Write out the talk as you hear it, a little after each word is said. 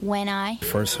When I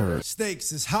first heard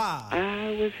Stakes is high.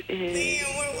 I was in.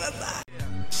 Damn, where was I?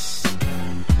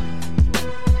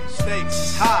 Stakes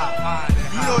is high.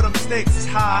 You know them stakes is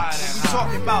high. We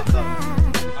talking about the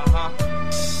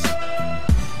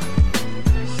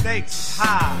stakes is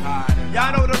high.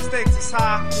 Y'all know them stakes is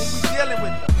high when we dealing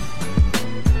with them.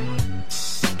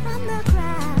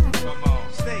 Come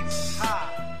on. Stakes is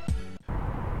high.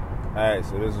 Alright,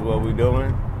 so this is what we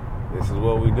doing.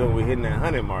 We hitting that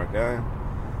 100 mark, huh?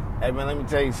 Hey, man, let me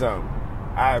tell you something.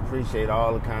 I appreciate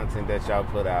all the content that y'all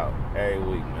put out every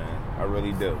week, man. I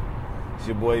really do. It's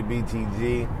your boy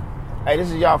BTG. Hey, this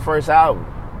is y'all first album.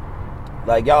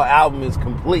 Like, y'all album is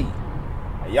complete.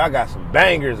 Y'all got some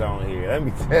bangers on here. Let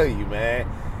me tell you, man.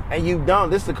 And you don't.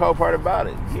 This is the cool part about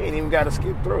it. You ain't even got to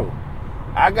skip through.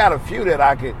 I got a few that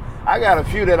I could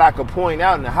point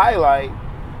out and highlight.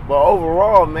 But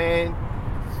overall, man,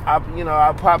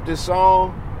 I pop this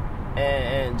song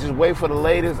and just wait for the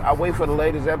latest. I wait for the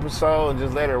latest episode and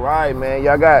just let it ride, man.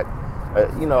 Y'all got,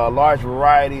 a large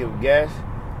variety of guests.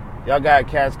 Y'all got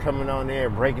cats coming on there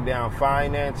breaking down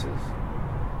finances.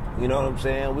 You know what I'm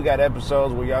saying? We got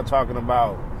episodes where y'all talking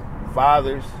about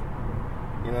fathers.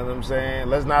 You know what I'm saying?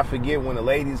 Let's not forget when the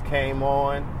ladies came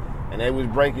on and they was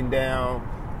breaking down,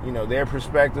 their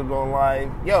perspective on life.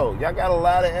 Yo, y'all got a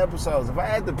lot of episodes. If I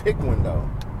had to pick one, though,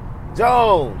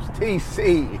 Jones,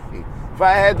 TC, if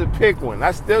I had to pick one,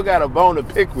 I still got a bone to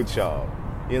pick with y'all.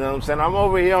 You know what I'm saying? I'm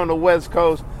over here on the West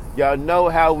Coast. Y'all know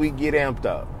how we get amped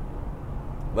up.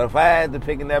 But if I had to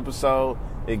pick an episode,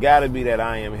 it got to be that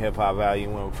I Am Hip Hop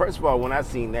Volume 1. First of all, when I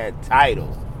seen that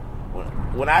title,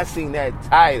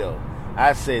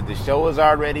 I said the show is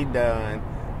already done.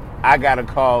 I got to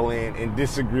call in and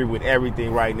disagree with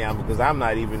everything right now because I'm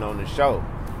not even on the show.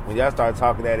 When y'all start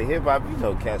talking that hip-hop,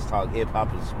 cats talk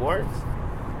hip-hop and sports.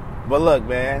 But look,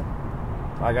 man,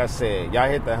 like I said, y'all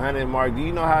hit the 100 mark. Do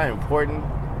you know how important?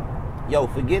 Yo,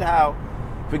 forget about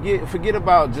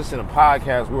just in a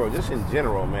podcast world, just in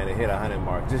general, man, to hit 100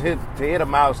 mark. To hit a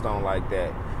milestone like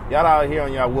that. Y'all out here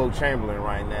on y'all Wilt Chamberlain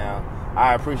right now.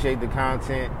 I appreciate the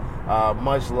content.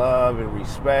 Much love and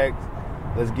respect.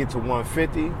 Let's get to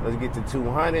 150. Let's get to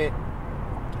 200.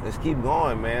 Let's keep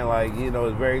going, man.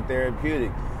 It's very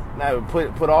therapeutic. Now,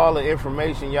 put all the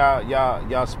information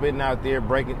y'all spitting out there,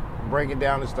 breaking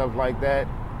down and stuff like that.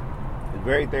 It's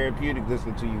very therapeutic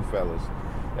listening to you fellas.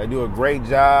 Y'all do a great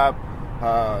job.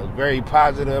 Very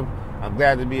positive. I'm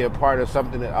glad to be a part of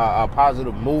something, a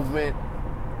positive movement.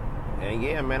 And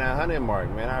yeah, man, 100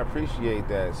 mark, man, I appreciate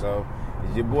that. So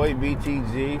it's your boy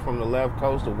BTG from the left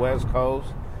coast to west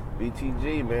coast.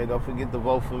 BTG, man, don't forget to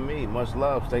vote for me. Much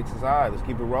love. Stakes is high. Let's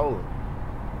keep it rolling.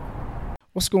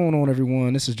 What's going on,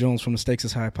 everyone? This is Jones from the Stakes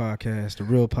is High podcast, the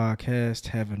real podcast,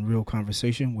 having real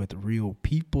conversation with real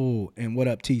people. And what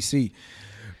up, TC?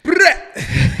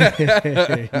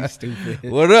 He's stupid.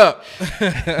 What up?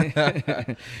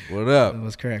 What up?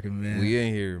 What's cracking, man? We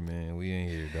in here, man. We in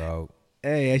here, dog.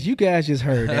 Hey, as you guys just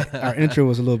heard, our intro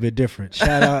was a little bit different.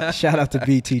 Shout out to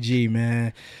BTG,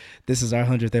 man. This is our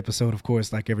 100th episode, of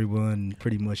course, like everyone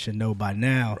pretty much should know by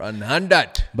now.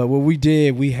 100. But what we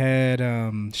did, we had,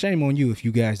 shame on you if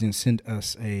you guys didn't send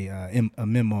us a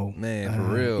memo. Man, for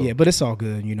real. Yeah, but it's all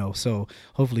good, so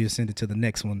hopefully you'll send it to the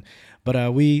next one.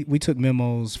 But we took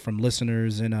memos from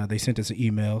listeners, and they sent us an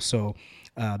email. So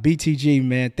BTG,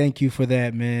 man, thank you for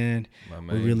that, man.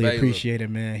 We really appreciate it,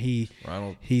 man.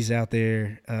 He's out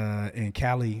there in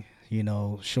Cali,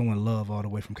 showing love all the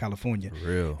way from California. For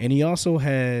real. And he also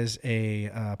has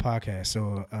a podcast.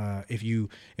 So if you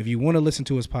want to listen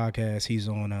to his podcast, he's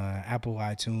on Apple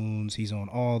iTunes. He's on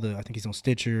I think he's on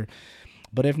Stitcher.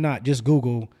 But if not, just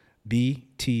Google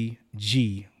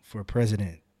BTG for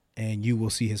president, and you will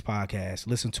see his podcast.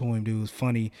 Listen to him, dude. It's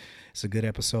funny. It's a good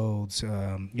episode.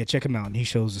 Check him out. And he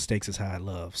shows the stakes is high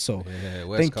love. So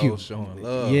West Coast showing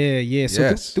love. Yeah. So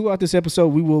yes. Throughout this episode,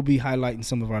 we will be highlighting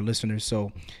some of our listeners.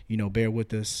 So, bear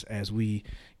with us as we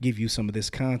give you some of this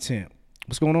content.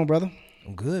 What's going on, brother?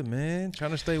 I'm good, man.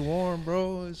 Trying to stay warm,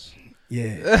 bro.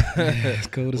 It's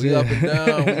cold as we hell.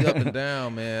 up and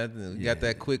down, man. We got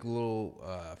that quick little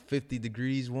 50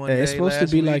 degrees one day. It's supposed to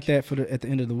be week. like that at the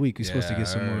end of the week. We're supposed to get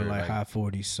some more high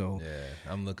 40s. So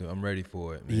yeah, I'm ready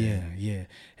for it, man. Yeah.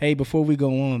 Hey, before we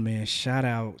go on, man, shout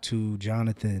out to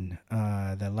Jonathan.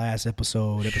 That last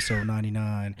episode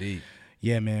 99. Deep.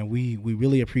 Yeah, man, we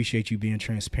really appreciate you being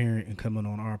transparent and coming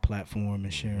on our platform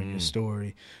and sharing your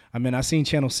story. I mean, I seen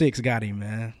Channel 6 got him,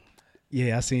 man.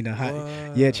 Yeah, I seen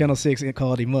Channel 6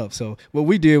 called him up. So what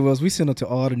we did was we sent it to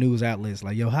all the news outlets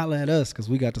like, yo, holla at us because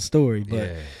we got the story.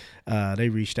 But they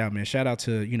reached out, man. Shout out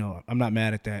to, I'm not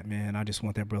mad at that, man. I just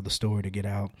want that brother's story to get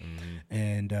out.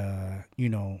 And,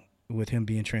 with him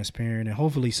being transparent, and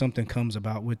hopefully something comes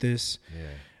about with this.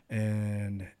 Yeah.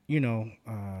 And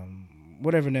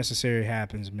whatever necessary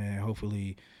happens, man.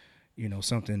 Hopefully,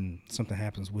 something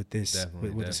happens with this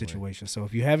Definitely. the situation. So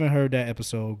if you haven't heard that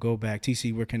episode, go back.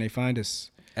 TC, where can they find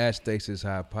us? At Stakes is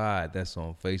High Pod. That's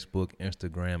on Facebook,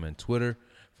 Instagram, and Twitter.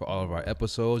 For all of our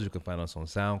episodes, you can find us on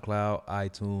SoundCloud,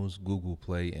 iTunes, Google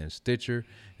Play, and Stitcher.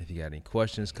 If you got any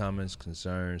questions, comments,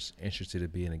 concerns, interested in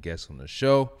being a guest on the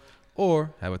show,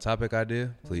 or have a topic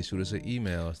idea, please shoot us an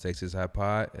email,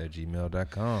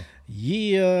 stakesishighpod@gmail.com.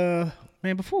 Yeah.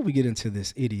 Man, before we get into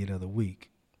this idiot of the week,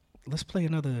 let's play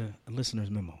another listener's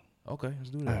memo. Okay,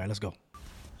 let's do that. All right, let's go.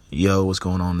 Yo, what's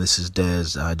going on? This is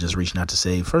Dez. Just reaching out to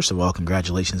say, first of all,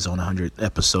 congratulations on 100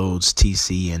 episodes,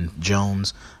 TC and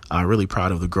Jones. Really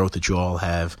proud of the growth that you all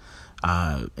have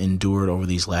endured over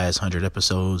these last 100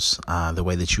 episodes. The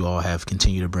way that you all have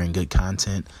continued to bring good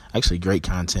content, actually great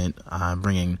content,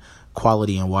 bringing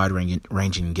quality and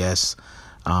wide-ranging guests,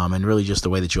 and really just the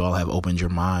way that you all have opened your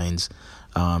minds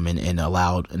and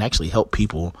allowed and actually helped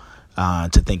people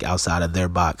to think outside of their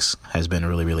box has been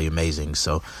really, really amazing.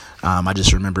 So I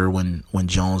just remember when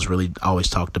Jones really always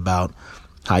talked about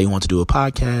how he wanted to do a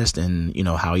podcast and,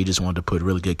 how he just wanted to put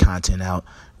really good content out,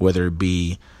 whether it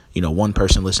be, one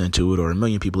person listening to it or a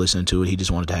million people listening to it. He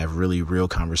just wanted to have really real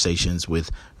conversations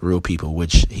with real people,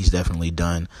 which he's definitely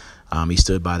done. He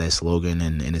stood by that slogan,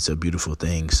 and it's a beautiful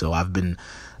thing. So I've been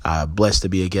blessed to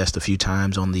be a guest a few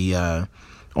times on the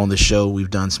show. We've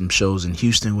done some shows in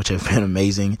Houston, which have been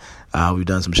amazing. We've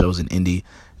done some shows in Indy,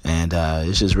 and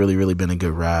it's just really, really been a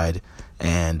good ride.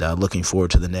 And looking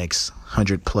forward to the next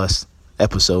 100+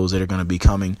 episodes that are going to be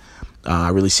coming. I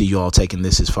really see you all taking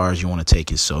this as far as you want to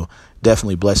take it. So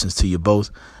definitely blessings to you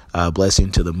both.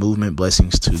 Blessing to the movement,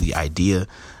 blessings to the idea.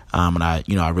 And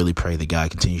I really pray that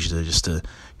God continues to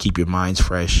keep your minds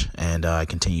fresh and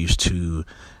continues to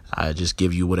just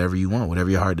give you whatever you want, whatever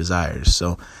your heart desires.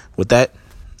 So with that,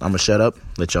 I'm going to shut up,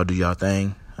 let y'all do y'all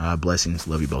thing. Blessings.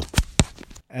 Love you both.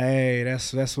 Hey,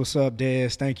 that's what's up,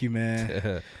 Dez. Thank you,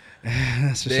 man.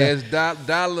 There's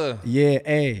Dollar. Yeah,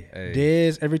 hey,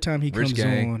 Dez, every time he Rich comes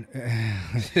gang.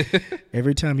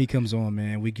 on,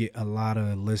 man, we get a lot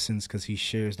of listens because he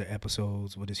shares the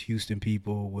episodes with his Houston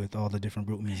people, with all the different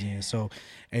group he's in. So,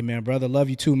 hey, man, brother, love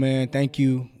you too, man. Thank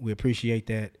you. We appreciate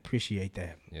that.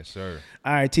 Yes, sir.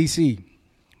 All right, TC,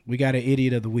 we got an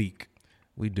idiot of the week.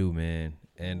 We do, man.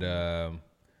 And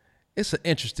it's an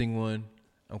interesting one.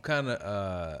 I'm kind of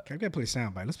I gotta play the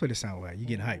soundbite. Let's play the soundbite. You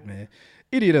getting hyped, man.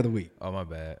 Idiot of the week. Oh, my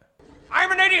bad.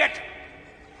 I'm an idiot.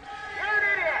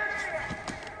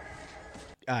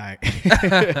 All right,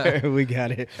 we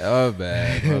got it. Oh,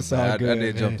 bad. It's all good, I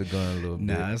did man. jump the gun a little bit.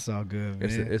 Nah, it's all good,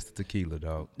 man. It's the tequila,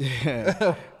 dog.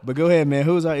 But go ahead, man.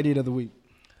 Who's our idiot of the week?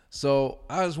 So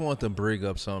I just want to bring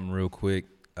up something real quick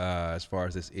as far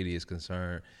as this idiot is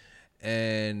concerned.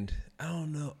 And I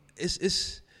don't know.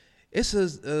 It's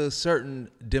a certain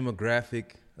demographic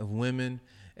of women,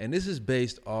 and this is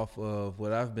based off of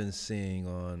what I've been seeing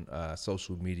on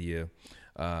social media,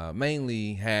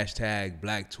 mainly hashtag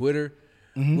Black Twitter,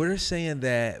 where they're saying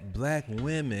that black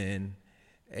women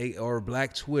or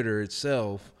Black Twitter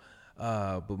itself,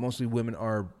 but mostly women,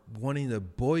 are wanting to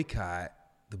boycott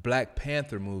the Black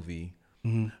Panther movie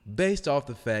based off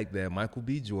the fact that Michael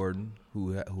B. Jordan,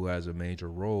 who has a major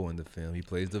role in the film, he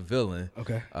plays the villain,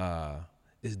 Okay.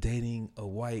 is dating a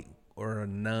white or a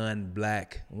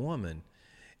non-black woman,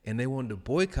 and they wanted to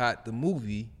boycott the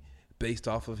movie based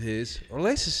off of his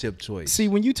relationship choice. See,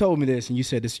 when you told me this and you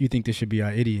said this, you think this should be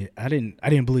our idiot, I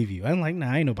didn't believe you. I'm like,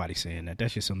 nah, ain't nobody saying that.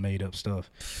 That's just some made up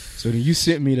stuff. So then you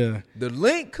sent me the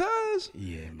link, cuz.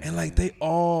 Yeah, man. And like they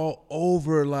all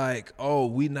over like, oh,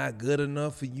 we not good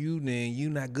enough for you, then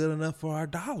you not good enough for our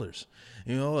dollars.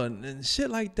 And shit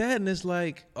like that. And it's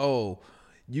like, oh,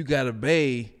 you got a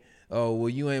bae. Oh, well,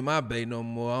 you ain't my bae no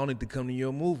more. I don't need to come to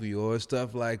your movie. Or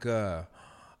stuff like,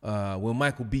 when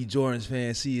Michael B. Jordan's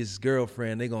fans see his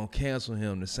girlfriend, they gonna cancel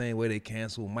him the same way they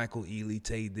cancel Michael Ealy,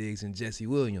 Taye Diggs, and Jesse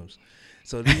Williams.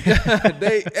 So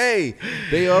they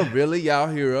are really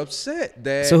out here upset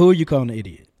that. So who are you calling an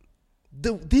idiot?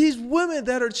 These women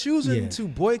that are choosing to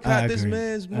boycott this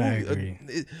man's movie. I agree.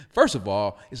 First of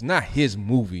all, it's not his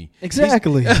movie.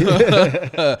 Exactly.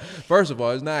 First of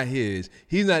all, it's not his.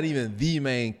 He's not even the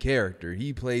main character.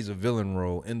 He plays a villain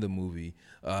role in the movie.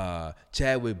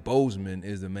 Chadwick Boseman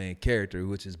is the main character,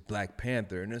 which is Black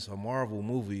Panther, and it's a Marvel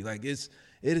movie. Like it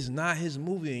is not his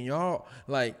movie, and y'all,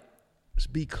 like, let's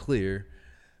be clear.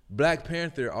 Black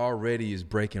Panther already is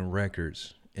breaking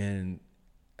records, and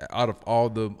out of all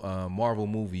the Marvel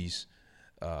movies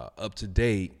up to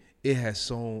date, it has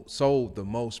sold the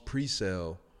most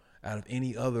pre-sale out of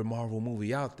any other Marvel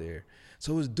movie out there.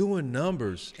 So it's doing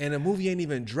numbers, and the movie ain't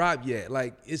even dropped yet.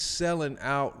 Like, it's selling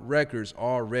out records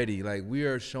already. Like, we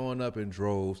are showing up in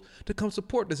droves to come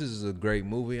support this. This is a great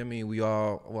movie. I mean,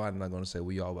 I'm not going to say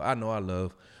we all, but I know I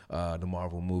love the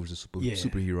Marvel movies, the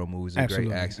superhero movies, a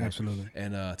great accent. Absolutely.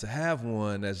 And to have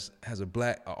one that has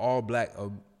a all-black,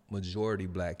 majority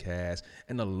black cast,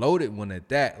 and a loaded one at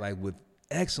that, like with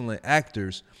excellent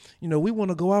actors, we want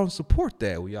to go out and support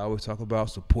that. We always talk about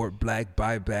support black,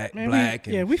 buy back black.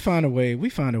 We find a way. We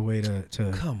find a way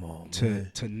to come on,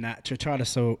 to not to try to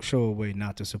show a way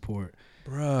not to support,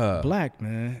 bruh, black,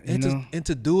 man. And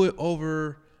to do it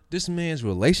over this man's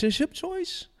relationship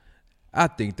choice. I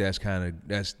think that's kind of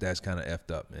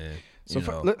effed up, man.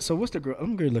 So what's the girl?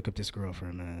 I'm gonna look up this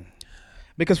girlfriend, man.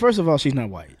 Because first of all, she's not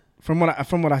white. From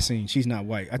what I seen, she's not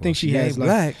white. I think she has like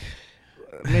black.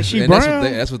 Man, she brown.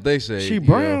 That's what they say. She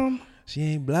brown. She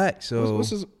ain't black. So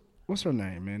what's her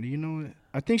name, man? Do you know it?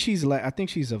 I think she's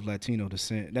of Latino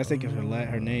descent. That's thinking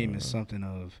her name is something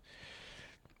of.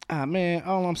 Man,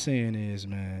 all I'm saying is,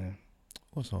 man.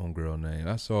 What's her homegirl name?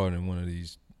 I saw it in one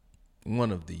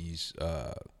of these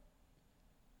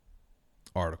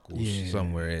articles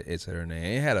somewhere. It said her name.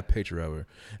 It had a picture of her.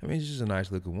 I mean, she's just a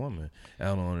nice looking woman. I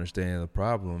don't understand the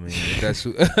problem. I mean, if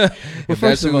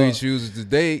that's who, he chooses to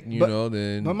date,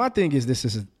 then. But my thing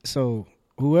is, so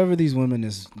whoever these women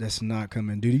that's not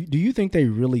coming. Do you think they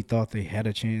really thought they had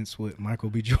a chance with Michael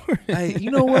B. Jordan? Hey,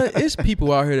 you know what? It's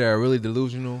people out here that are really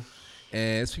delusional,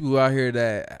 and it's people out here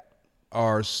that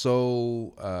are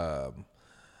so.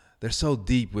 They're so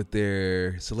deep with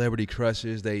their celebrity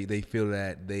crushes. They feel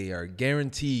that they are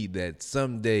guaranteed that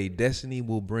someday destiny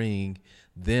will bring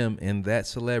them and that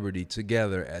celebrity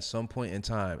together at some point in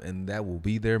time, and that will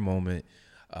be their moment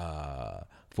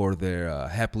for their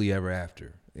happily ever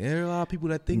after. And there are a lot of people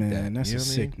that think that. Man, that's a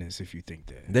sickness if you think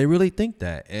that. They really think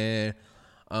that. And,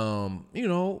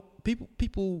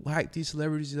 people hype these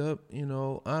celebrities up. I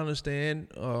understand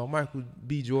Michael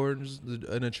B. Jordan's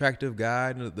an attractive guy,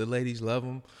 and the ladies love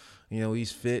him.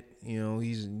 He's fit.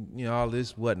 He's all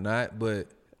this whatnot, but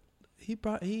he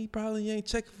probably ain't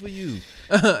checking for you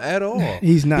at all.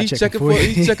 He's not checking for you.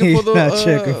 He's checking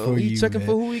for He's checking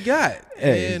for who he got.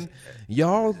 And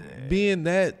y'all being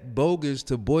that bogus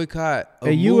to boycott a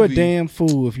movie. You a damn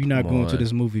fool if you're not going to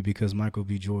this movie because Michael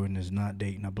B. Jordan is not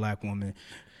dating a black woman.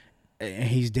 And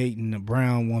he's dating a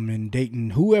brown woman,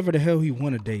 dating whoever the hell he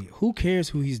want to date. Who cares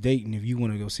who he's dating if you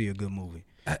want to go see a good movie?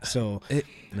 So, hey,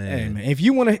 man, if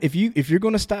you're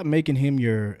gonna stop making him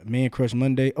your man crush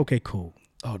Monday, okay, cool.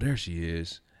 Oh, there she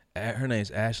is. Her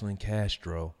name's Ashlyn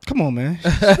Castro. Come on, man.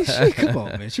 Come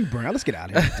on, man. She's brown. Let's get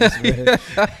out of here.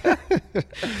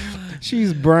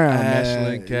 She's brown,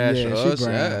 Ashlyn Castro. Yeah, she's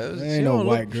brown. Ain't no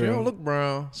white girl. She don't look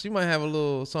brown. She might have a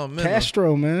little something.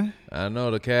 Castro, man. I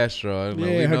know the Castro.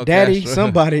 Yeah, her daddy. Castro.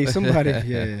 Somebody.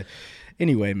 Yeah.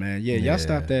 Anyway, man. Yeah, y'all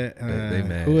stop that. They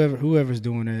mad. Whoever's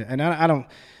doing it, and I don't.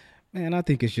 Man, I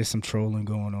think it's just some trolling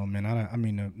going on, man. I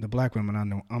mean, the black women I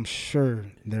know, I'm sure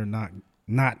they're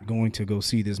not going to go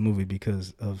see this movie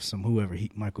because of some whoever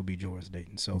Michael B. Jordan's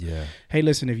dating. So, hey,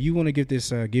 listen, if you want to get this,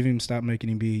 stop making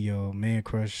him be your man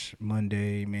crush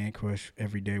Monday, man crush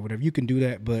every day, whatever, you can do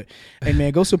that. But, hey,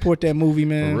 man, go support that movie,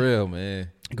 man. For real, man.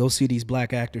 Go see these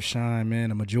black actors shine,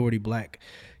 man. A majority black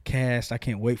cast. I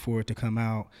can't wait for it to come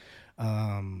out.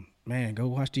 Man, go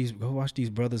watch these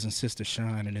brothers and sisters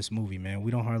shine in this movie, man.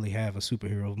 We don't hardly have a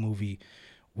superhero movie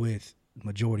with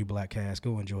majority black cast.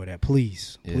 Go enjoy that,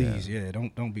 please. Yeah.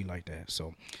 Don't be like that.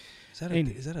 So,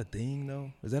 is that a thing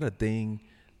though? Is that a thing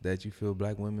that you feel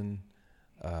black women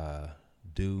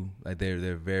do? Like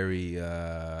they're very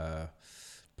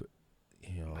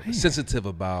sensitive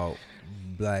about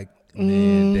black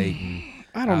men dating.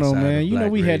 I don't know,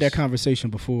 man. We had that conversation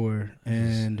before,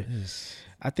 and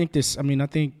I think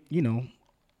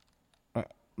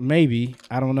maybe,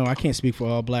 I don't know. I can't speak for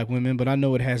all black women, but I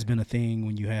know it has been a thing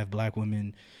when you have black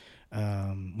women,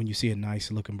 when you see a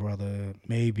nice looking brother,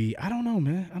 maybe. I don't know,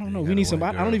 man. I don't know. We need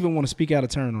somebody. I don't even want to speak out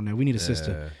of turn on that. We need a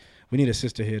sister. We need a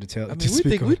sister here to tell. I mean,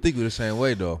 we think we're the same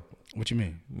way though. What you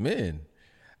mean? Men.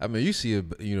 I mean, you see a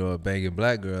banging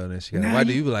black girl and she got why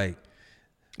do you be like,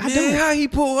 I don't. How he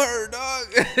pull her, dog?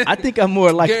 I think I'm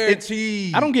more like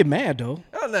guaranteed. I don't get mad though.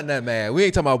 I'm not that mad. We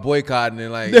ain't talking about boycotting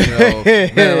and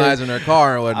vandalizing her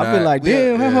car and whatnot. I be like,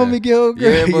 damn, her homie get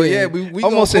girl. Yeah, but we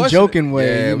almost a joking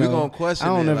way. Yeah, we gonna question.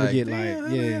 I don't it, ever get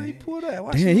he pulled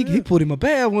that. Damn, he pulled him a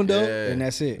bad one though, yeah, and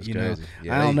that's it. crazy.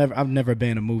 Yeah, I've never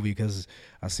banned a movie because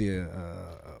I see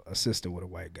a sister with a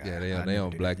white guy. Yeah, I they know on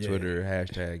that. Black Yeah. Twitter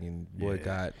hashtag and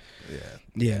boycott.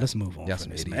 Yeah, let's move on. Y'all from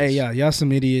some this, idiots. man. Hey, y'all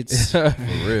some idiots. For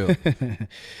real.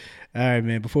 All right,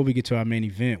 man. Before we get to our main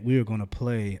event, we are going to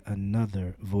play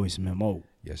another voice memo.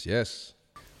 Yes.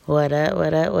 What up,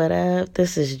 what up, what up?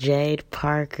 This is Jade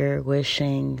Parker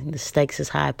wishing the Stakes is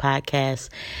High podcast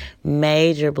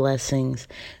major blessings,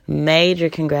 major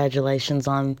congratulations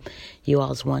on you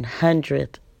all's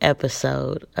 100th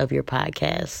episode of your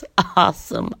podcast.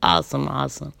 Awesome.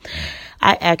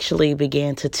 I actually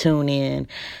began to tune in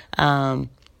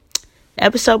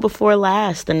episode before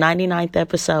last, the 99th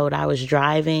episode. I was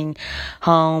driving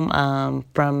home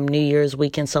from New Year's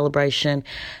weekend celebration,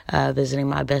 visiting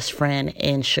my best friend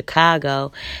in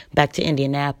Chicago, back to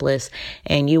Indianapolis,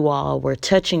 and you all were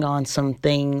touching on some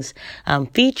things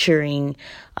featuring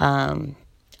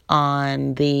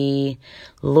on the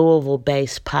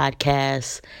Louisville-based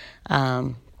podcast.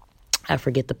 I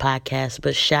forget the podcast,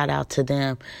 but shout out to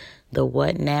them. The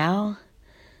What Now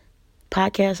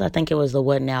podcast. I think it was the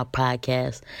What Now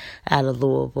podcast out of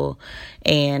Louisville.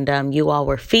 And you all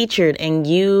were featured, and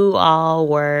you all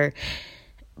were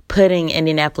putting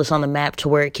Indianapolis on the map to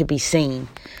where it could be seen.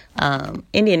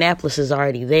 Indianapolis is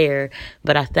already there,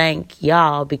 but I thank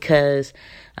y'all because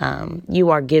you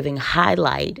are giving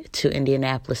highlight to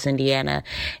Indianapolis, Indiana,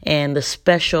 and the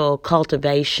special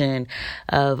cultivation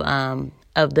of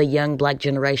the young Black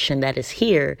generation that is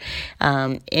here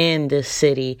in this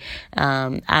city.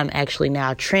 I'm actually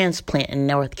now a transplant in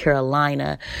North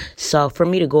Carolina. So for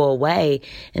me to go away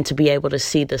and to be able to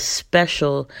see the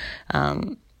special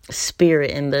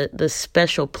spirit and the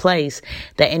special place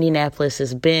that Indianapolis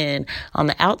has been on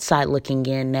the outside looking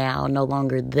in now, no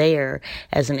longer there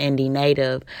as an Indy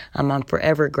native, I'm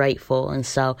forever grateful. And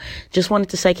so just wanted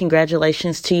to say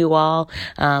congratulations to you all.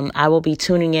 I will be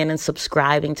tuning in and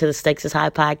subscribing to the Stakes is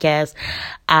High podcast.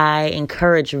 I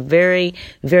encourage very,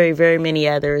 very, very many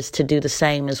others to do the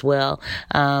same as well.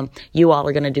 You all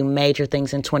are going to do major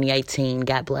things in 2018.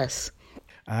 God bless.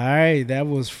 All right, that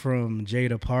was from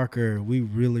Jada Parker. We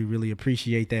really, really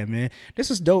appreciate that, man.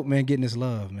 This is dope, man, getting this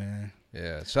love, man.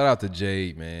 Yeah. Shout out to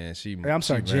Jade, man. I'm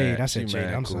sorry, Jade. I said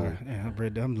Jade. I'm sorry. Yeah,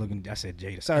 I'm looking. I said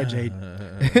Jada. Sorry, Jade.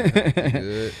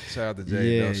 Good. Shout out to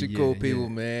Jade. Yeah, though. She cool people,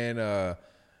 yeah. man.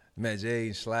 Met Jade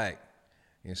and Slack.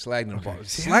 And Slack done brought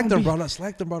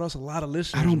us a lot of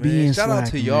listeners. I don't man. be in Shout Slack, out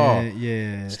to y'all. man.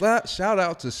 Yeah. Shout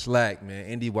out to Slack,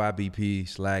 man. NDYBP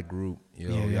Slack group. Yo,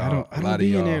 Yeah, y'all, I don't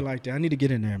be in there like that. I need to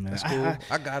get in there, man. That's cool.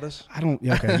 I got us. I don't.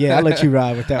 Okay, yeah, I'll let you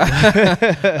ride with that one.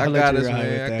 I got us,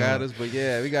 man. I got us. But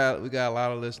yeah, we got a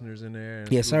lot of listeners in there.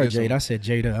 Yeah, sorry, Jada. I said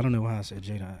Jada. I don't know why I said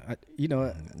Jada. You know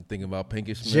what? I'm thinking about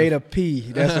Pinky Smith. Jada P.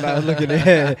 That's what I was looking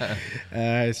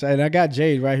at. So, and I got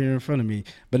Jade right here in front of me.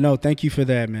 But no, thank you for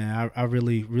that, man. I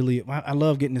really, really, I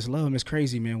love getting this love. It's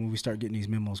crazy, man, when we start getting these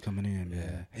memos coming in,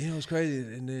 man. Yeah. You know, it's crazy.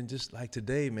 And then just like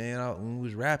today, man, when we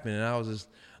was rapping and I was just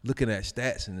looking at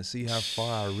stats and to see how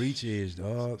far our reach is,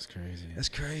 dog. That's crazy. That's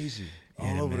crazy.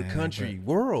 Yeah, All over man, the country,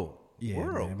 world. Yeah,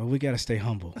 world. man, but we got to stay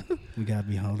humble. We got to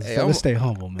be humble. Hey, So let's stay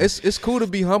humble, man. It's cool to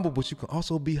be humble, but you can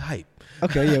also be hype.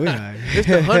 Okay, yeah, we got It's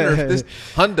the 100th. This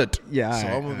 100th. Yeah, so all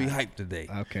right, I'm gonna be all hyped today.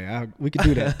 Okay, we can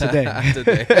do that today.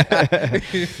 Today.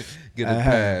 Get a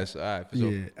pass. All right. For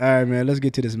sure. Yeah. All right, man. Let's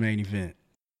get to this main event.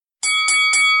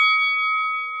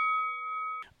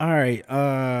 All right.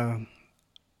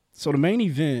 So the main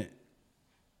event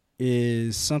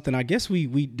is something I guess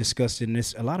we discussed in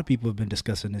this. A lot of people have been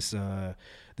discussing this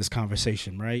this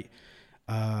conversation, right?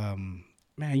 Man,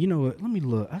 you know what? Let me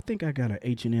look. I think I got an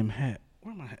H&M hat.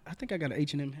 Where am I? I think I got an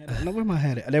H&M hat. No, where my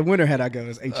hat at? That winter hat I got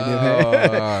is H&M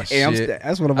hat. Shit.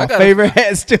 That's one of my favorite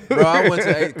hats too. Bro, I went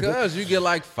to cuz you get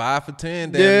like 5 for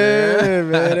 10 down Yeah, there.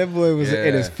 man, that boy was Yeah.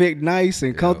 and it's fit nice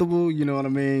and comfortable. You know what I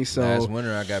mean? So Last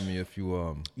winter I got me a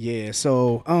few yeah.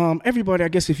 So everybody, I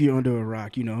guess if you're under a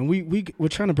rock, you know, and we're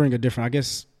trying to bring a different. I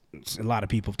guess a lot of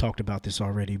people have talked about this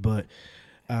already, but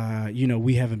you know,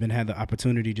 we haven't had the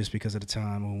opportunity just because of the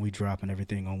time when we drop and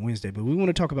everything on Wednesday. But we want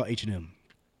to talk about H&M.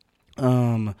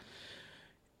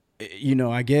 You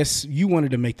know, I guess you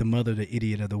wanted to make the mother the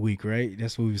idiot of the week, right?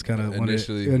 That's what we was kind of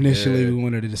Initially, Initially, yeah. we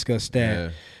wanted to discuss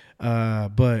that.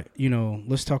 But you know,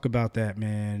 let's talk about that,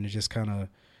 man, and just kind of,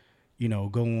 you know,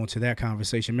 go on to that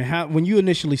conversation, man. When you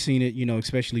initially seen it, you know,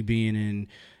 especially being in,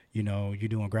 you know, you're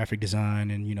doing graphic design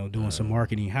and you know doing some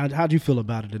marketing. How'd you feel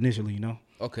about it initially? You know?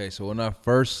 Okay, so when I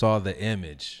first saw the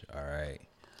image, all right,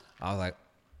 I was like,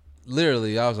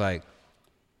 literally, I was like,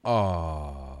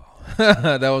 oh.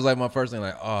 That was like my first thing,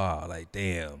 like, oh, like,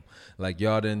 damn. Like,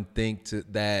 y'all didn't think to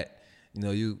that, you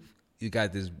know, you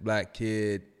got this black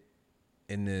kid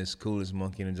in this coolest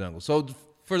monkey in the jungle. So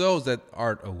for those that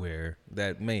aren't aware,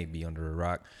 that may be under a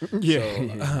rock.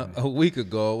 Yeah. A week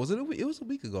ago, was it a week? It was a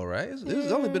week ago, right? It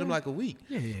was only been like a week.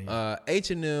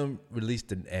 H&M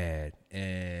released an ad,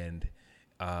 and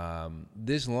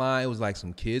this line was like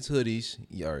some kids' hoodies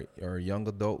or young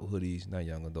adult hoodies, not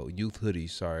young adult, youth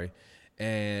hoodies, sorry.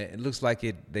 And it looks like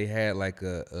they had like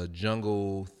a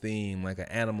jungle theme, like an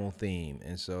animal theme.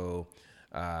 And so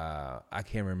I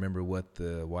can't remember what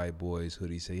the white boy's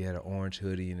hoodie said. He had an orange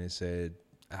hoodie, and it said,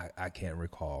 I can't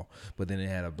recall. But then it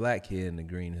had a black kid in the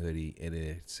green hoodie, and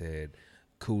it said,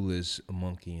 coolest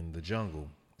monkey in the jungle.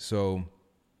 So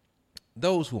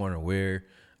those who aren't aware,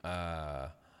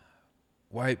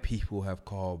 white people have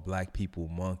called black people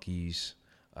monkeys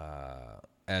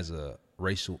as a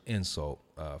racial insult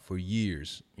for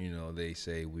years. You know, they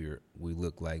say we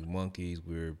look like monkeys,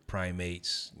 we're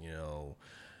primates, you know.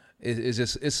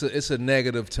 It's a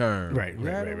negative term. Right.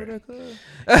 Right.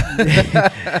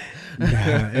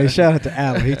 Hey, shout out to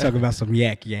Alan. He talking about some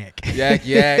yak. Yak.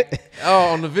 Oh,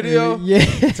 on the video? Yeah.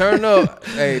 Turn up.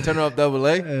 Hey, turn up double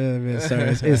A. Man, sorry,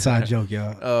 it's inside joke,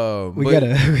 y'all. We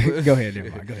gotta go ahead,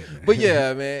 everybody. Go ahead, man. But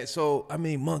yeah, man. So I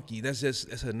mean, monkey. That's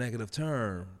a negative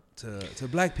term to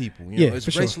black people. You know, it's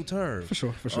a racial term. For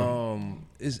sure.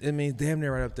 It means damn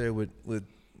near right up there with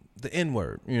the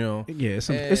N-word, you know. Yeah,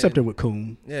 it's up there with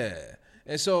coon. Yeah.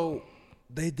 And so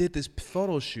they did this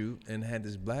photo shoot and had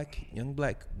this young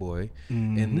black boy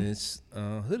in this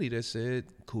hoodie that said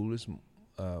coolest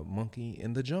monkey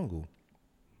in the jungle.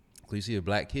 So you see a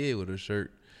black kid with a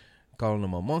shirt calling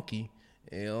him a monkey,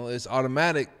 you know, it's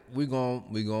automatic. We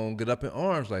gonna get up in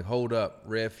arms, like, hold up,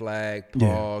 red flag,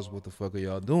 pause, what the fuck are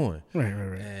y'all doing? Right.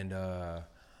 And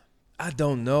I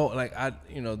don't know, like,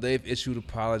 they've issued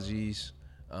apologies.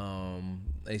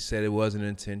 They said it wasn't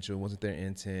intentional, it wasn't their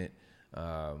intent.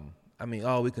 I mean,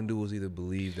 all we can do is either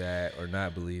believe that or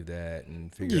not believe that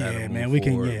and figure out how to move we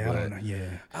forward. can. I don't know.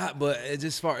 Yeah. But it's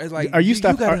just far. It's like, are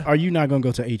you not gonna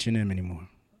go to H&M anymore?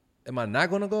 Am I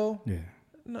not gonna go? Yeah.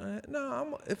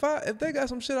 No. If they got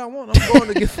some shit I want, I'm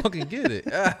going to fucking get it.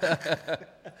 Man.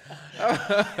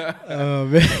 I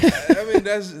mean,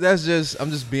 that's just, I'm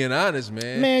just being honest,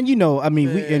 man. Man, you know, I mean,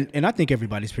 and I think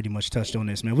everybody's pretty much touched on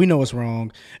this, man. We know it's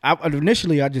wrong.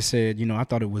 Initially, I just said, you know, I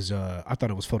thought it was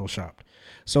photoshopped.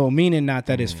 So meaning not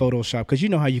that it's photoshopped, because you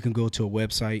know how you can go to a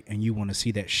website and you want to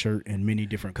see that shirt in many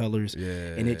different colors,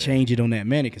 and it change it on that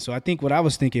mannequin. So I think what I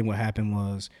was thinking what happened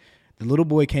was the little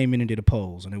boy came in and did a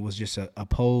pose, and it was just a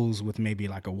pose with maybe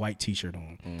like a white T-shirt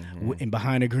on, and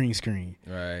behind a green screen.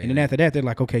 Right. And then after that, they're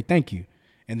like, okay, thank you.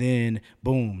 And then,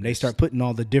 boom, they start putting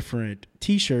all the different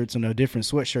T-shirts and the different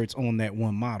sweatshirts on that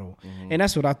one model. And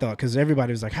that's what I thought, because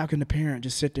everybody was like, how can the parent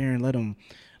just sit there and let her,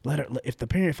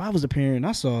 if I was the parent and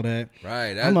I saw that,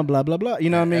 right, I'm a blah, blah, blah. You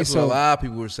know what I mean? That's what a lot of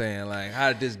people were saying. Like,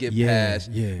 how did this get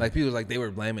passed? Yeah. Like, people like, they were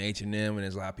blaming H&M, and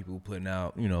there's a lot of people putting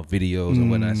out, you know, videos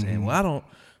and whatnot saying, well, I don't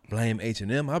blame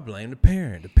H&M, I blame the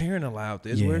parent. The parent allowed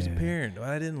this. Where's the parent?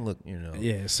 I didn't look, you know.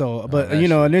 Yeah, so, but, you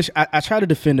know, and I tried to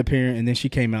defend the parent, and then she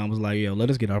came out and was like, yo,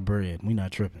 let us get our bread. We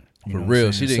not tripping. For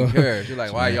real, she didn't care. She's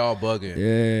like, why y'all bugging?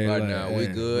 Yeah, right like, now, we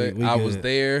good. we I good. was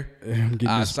there.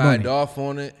 I signed off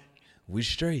on it. We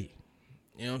straight.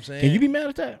 You know what I'm saying? Can you be mad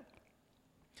at that?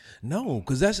 No,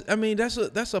 because that's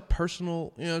a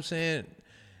personal, you know what I'm saying?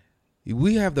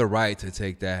 We have the right to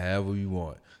take that however we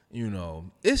want. You know,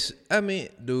 it's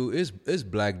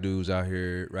black dudes out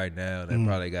here right now that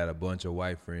probably got a bunch of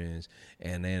white friends,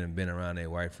 and they done been around their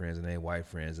white friends and their white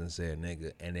friends and said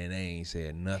nigga, and then they ain't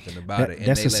said nothing about it. And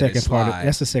that's they the second part.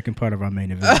 That's the second part of our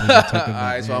main event. All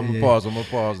right, so I'm gonna pause. I'm gonna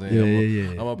pause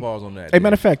on that. Hey,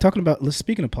 matter of fact,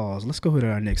 speaking of pause, let's go to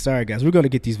our next. Sorry, guys, we're gonna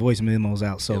get these voice memos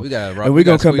out. So we're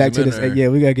gonna come back to this. Yeah,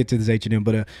 we gotta get to this H&M,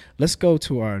 but let's go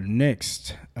to our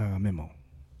next memo.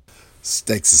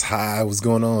 Stakes is high. What's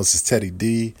going on? This is Teddy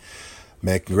D.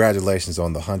 Man, congratulations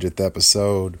on the 100th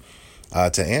episode.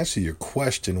 To answer your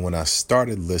question, when I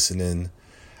started listening,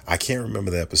 I can't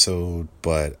remember the episode,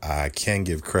 but I can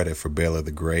give credit for Baylor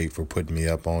the Great for putting me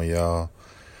up on y'all.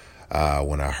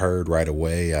 When I heard right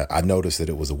away, I noticed that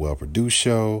it was a well-produced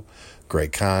show,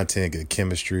 great content, good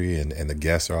chemistry, and the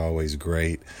guests are always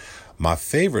great. My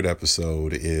favorite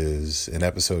episode is an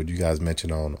episode you guys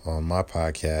mentioned on my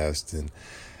podcast, and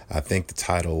I think the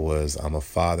title was I'm a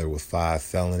Father with 5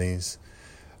 Felonies,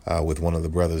 with one of the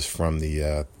brothers from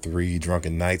the 3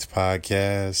 Drunken Nights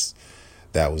podcast.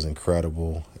 That was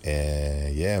incredible.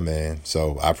 And yeah, man.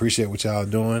 So I appreciate what y'all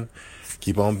doing.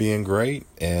 Keep on being great.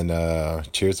 And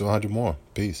cheers to 100 more.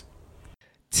 Peace.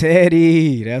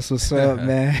 Teddy, that's what's up,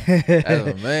 man. That's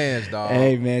a man's dog.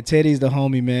 Hey, man, Teddy's the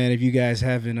homie, man. If you guys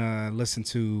haven't listened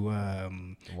to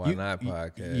Why Not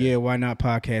podcast? Yeah, Why Not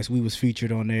podcast. We was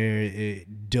featured on there.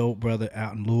 Dope brother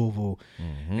out in Louisville.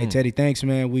 Hey, Teddy, thanks,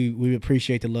 man. We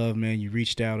appreciate the love, man. You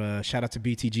reached out. Shout out to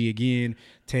BTG again.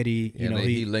 Teddy, you know,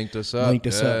 he linked us up. Linked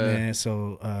us up, man.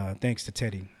 So thanks to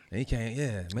Teddy. And he came,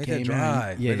 make Came that drive.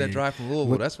 out, Make that drive from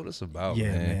Louisville. That's what it's about,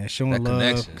 Yeah, man. That Showing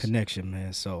love, connection,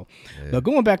 man. So, but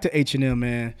going back to H&M,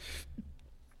 man.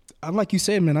 Like you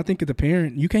said, man, I think the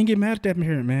parent, you can't get mad at that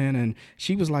parent, man. And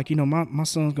she was like, you know, my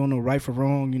son's gonna know right for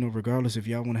wrong, you know, regardless if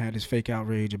y'all want to have this fake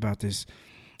outrage about this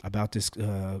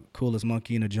coolest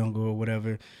monkey in the jungle or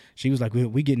whatever. She was like,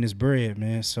 we getting this bread,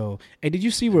 man. So, hey, did you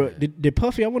see where did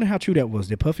Puffy? I wonder how true that was.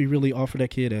 Did Puffy really offer that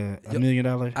kid $1 million?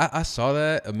 I saw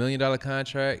that $1 million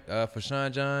contract for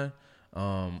Sean John.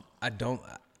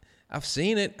 I've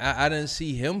seen it. I didn't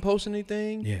see him post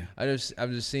anything. Yeah,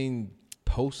 I've just seen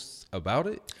posts about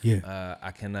it. Yeah,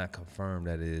 I cannot confirm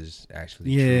that it is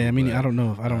actually. Yeah, true, I mean, but I don't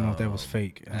know if that was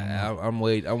fake. I'm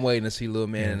waiting to see Lil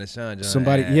Man and the Sean John.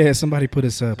 Somebody put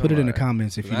it in the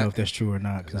comments if you know if that's true or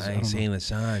not. Cause I ain't seen the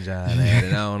Sean John ad,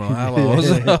 and I don't know how long.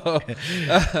 So.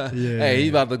 Hey, he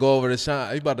about to go over to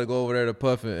Sean. He about to go over there to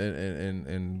Puff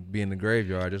and be in the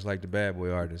graveyard just like the Bad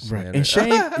Boy artists. Right. Man.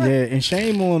 And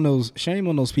shame on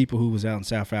those people who was out in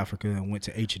South Africa and went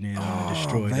to H&M and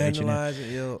destroyed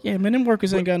H&M. Yeah, man, them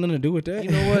workers ain't got nothing to do with that. You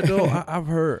know what though?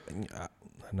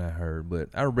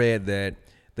 I read that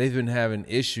they've been having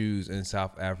issues in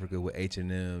South Africa with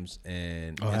H&Ms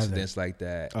and incidents like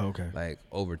that. Oh, okay. Like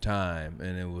over time,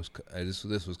 and it was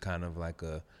this was kind of like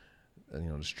a, you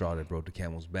know, the straw that broke the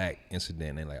camel's back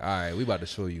incident. And like, all right, we about to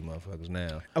show you motherfuckers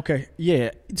now. Okay,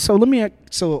 yeah. So we're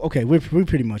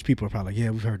pretty much, people are probably like, yeah,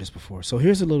 we've heard this before. So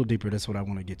here's a little deeper. That's what I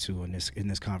want to get to in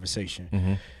this conversation.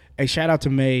 Mm-hmm. Hey, shout out to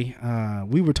May.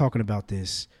 We were talking about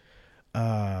this.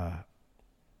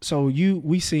 So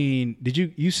you seen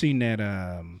that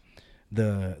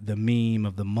the meme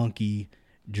of the monkey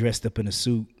dressed up in a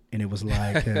suit, and it was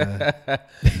like yeah,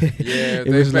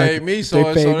 they paid me,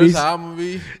 so that's how I'm gonna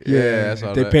be. Yeah, that's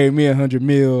all they paid me $100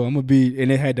 million. I'm gonna be,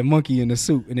 and it had the monkey in the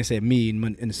suit, and it said me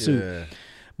in the suit. Yeah.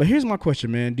 But here's my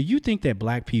question, man. Do you think that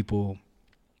black people,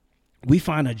 we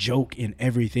find a joke in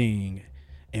everything?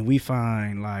 And we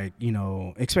find, like, you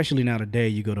know, especially now today,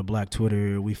 you go to Black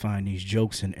Twitter, we find these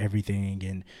jokes and everything.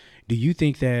 And do you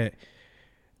think that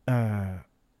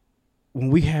when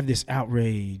we have this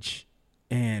outrage,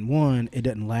 and one, it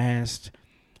doesn't last,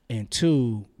 and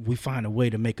two, we find a way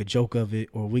to make a joke of it,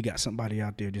 or we got somebody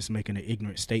out there just making an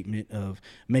ignorant statement of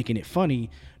making it funny,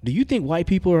 do you think white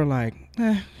people are like,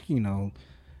 you know,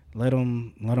 let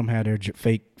them have their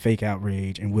fake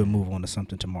outrage, and we'll move on to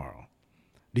something tomorrow?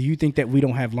 Do you think that we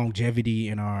don't have longevity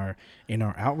in our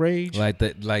outrage? Like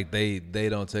they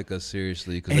don't take us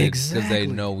seriously because they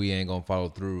know we ain't gonna follow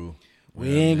through.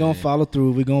 We ain't gonna follow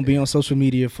through. We're gonna be on social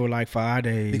media for like 5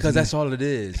 days. Because that's all it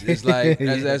is. It's like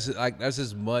that's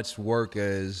as much work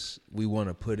as we want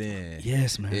to put in.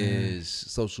 Yes, man. Is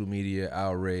social media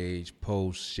outrage,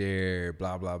 post, share,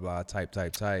 blah blah blah, type.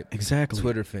 Exactly.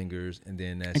 Twitter fingers, and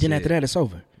then after that, it's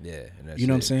over. Yeah, and that's you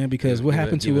know what I'm saying? Because what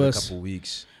happened to us? A couple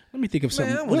weeks. Let me think of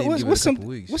something. Man,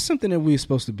 what's something that we're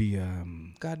supposed to be?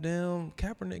 Goddamn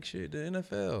Kaepernick shit. The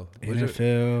NFL.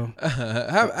 NFL.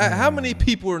 How many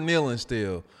people are kneeling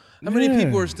still? How many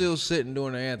people are still sitting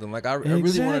during the anthem? Like I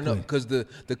really want to know, because the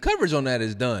coverage on that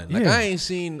is done. Like I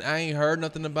ain't heard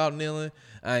nothing about kneeling.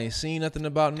 I ain't seen nothing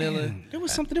about kneeling. There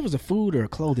was something. There was a food or a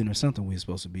clothing or something we were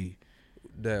supposed to be.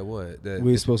 That what? That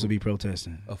we were supposed to be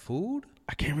protesting. A food?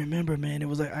 I can't remember, man. It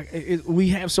was like we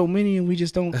have so many and we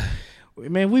just don't.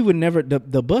 Man, we would never.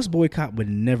 The bus boycott would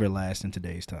never last in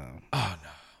today's time. Oh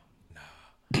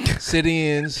no.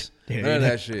 Sit-ins, none of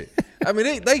that shit. I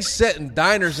mean, they sat in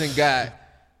diners and got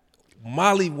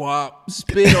mollywop,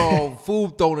 spit on,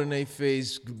 food thrown in their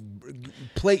face,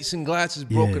 plates and glasses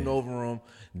broken over them,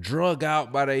 drug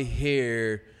out by their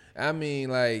hair. I mean,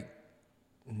 like.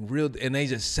 Real, and they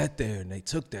just sat there and they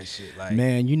took that shit. Like,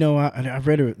 man, you know, I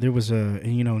read there was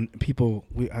people.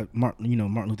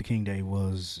 Martin Luther King Day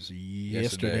was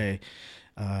yesterday,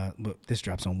 but this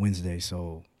drops on Wednesday,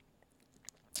 so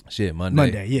shit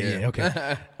Monday. Yeah,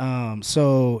 okay.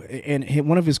 So and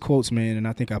one of his quotes, man, and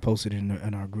I think I posted it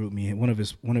in our group me. Maybe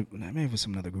it was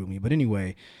some other group me, but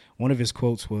anyway, one of his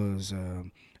quotes was,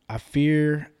 "I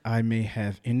fear I may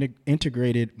have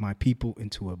integrated my people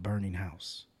into a burning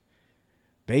house."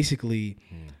 Basically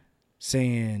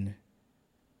saying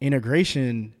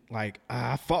integration, like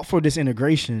I fought for this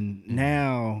integration.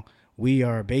 Now we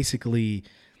are basically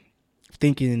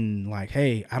thinking like,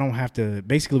 hey, I don't have to.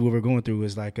 Basically, what we're going through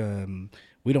is like,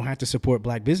 we don't have to support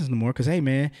black business no more because, hey,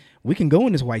 man, we can go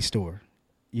in this white store.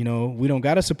 You know, we don't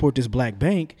got to support this black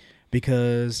bank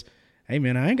because, hey,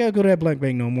 man, I ain't got to go to that black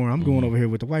bank no more. I'm going over here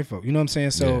with the white folk. You know what I'm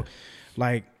saying? So,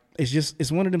 like,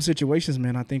 it's one of them situations,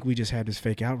 man. I think we just have this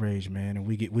fake outrage, man, and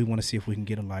we want to see if we can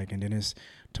get alike, and then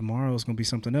tomorrow it's gonna be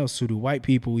something else. So do white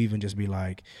people even just be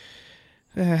like,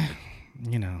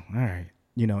 you know, all right.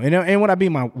 You know, and what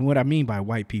I mean by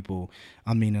white people,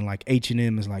 I mean in like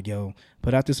H&M is like, yo,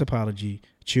 put out this apology,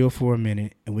 chill for a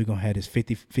minute, and we're gonna have this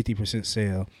 50%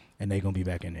 sale, and they gonna be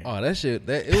back in there. Oh, that shit!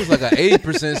 It was like an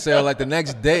 80% sale like the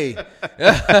next day.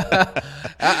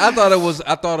 I thought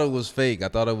it was fake. I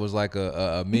thought it was like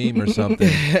a meme or something.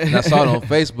 And I saw it on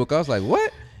Facebook. I was like,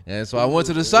 what? And so I went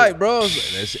to the site, bro.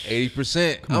 That's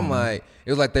 80%. I'm like,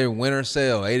 it was like their winter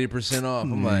sale, 80% off.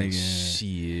 I'm like,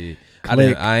 shit.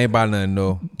 I ain't buy nothing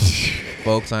though.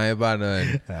 Folks, I ain't buy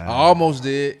nothing. I almost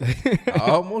did,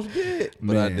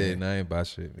 but I didn't. I ain't buy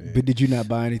shit, man. But did you not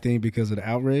buy anything because of the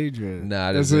outrage? Or? Nah,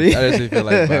 I just didn't feel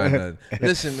like buying nothing.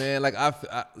 Listen, man, like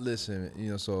I listen,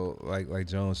 you know, so like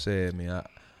Jones said, man,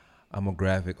 I'm a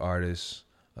graphic artist,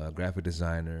 graphic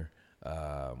designer.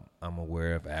 I'm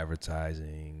aware of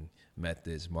advertising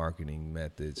methods, marketing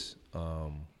methods.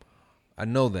 I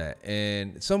know that,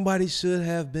 and somebody should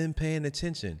have been paying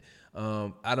attention.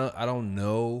 I don't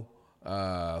know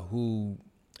who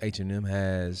H&M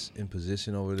has in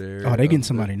position over there. Oh, they getting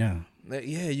somebody now.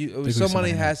 Yeah,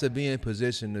 somebody has to be in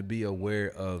position to be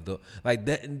aware of the like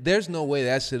that. There's no way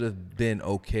that should have been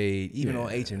okayed, even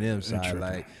on H&M side.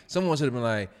 Like someone should have been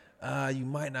like, you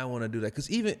might not want to do that,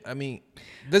 because even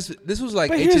this was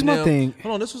like H&M.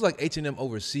 Hold on, this was like H&M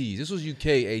overseas. This was UK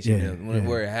H&M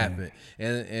where it happened,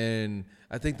 and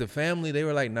I think the family, they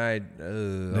were like, nah,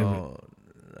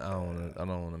 I don't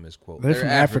want to misquote. They're from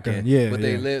Africa, but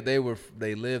they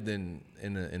lived in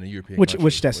a European country,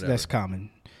 which that's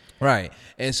common, right?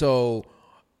 And so,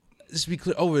 just to be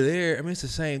clear, over there, I mean, it's the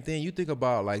same thing. You think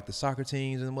about like the soccer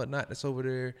teams and whatnot that's over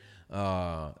there.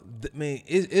 I mean,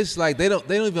 it's like they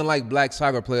don't even like black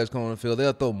soccer players coming on the field.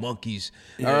 They'll throw monkeys,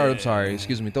 throw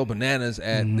bananas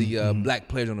at the black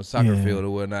players on the soccer field or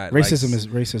whatnot. Racism is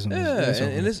racism. Yeah,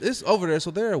 and it's over there,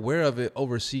 so they're aware of it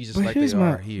overseas, just like they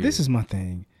are here. This is my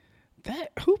thing.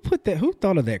 Who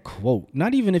thought of that quote?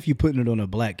 Not even if you're putting it on a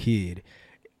black kid.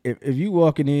 If you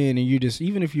walking in and you just,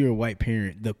 even if you're a white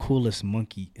parent, the coolest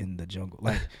monkey in the jungle,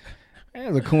 like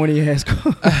that's a corny ass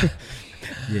quote.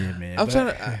 Yeah, man.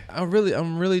 I'm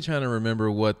really trying to remember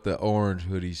what the orange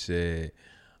hoodie said.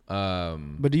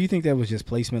 But do you think that was just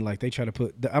placement? Like they try to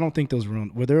put, I don't think those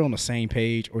were they're on the same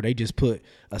page, or they just put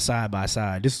a side by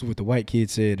side. This is what the white kid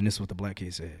said, and this is what the black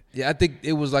kid said. Yeah, I think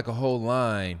it was like a whole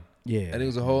line. Yeah, I think it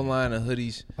was a whole line of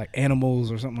hoodies, like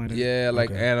animals or something like that. Yeah,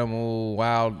 like animal,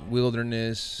 wild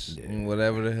wilderness,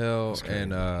 whatever the hell,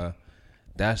 and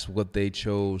that's what they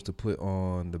chose to put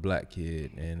on the black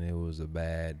kid, and it was a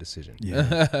bad decision.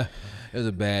 Yeah, it was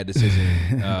a bad decision.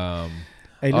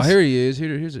 Here he is.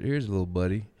 Here's a little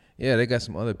buddy. Yeah, they got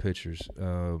some other pictures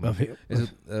of him.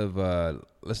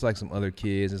 It's like some other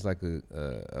kids. It's like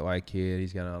a white kid.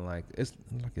 He's got on is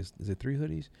it 3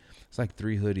 hoodies? It's like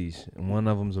 3 hoodies, and one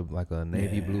of them's like a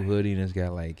navy blue hoodie, and it's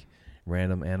got like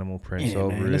random animal prints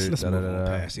over it. Let's move on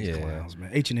past these clowns, man.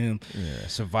 H&M. Yeah,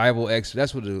 survival expert.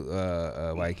 That's what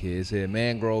the white kid said.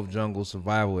 Mangrove jungle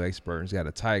survival expert. And it's got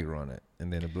a tiger on it,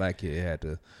 and then the black kid had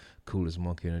the coolest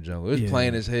monkey in the jungle. It was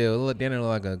plain as hell. It looked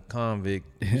like a convict.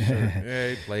 Yeah,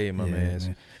 he played my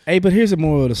man. Hey, but here's the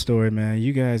moral of the story, man.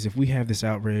 You guys, if we have this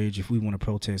outrage, if we want to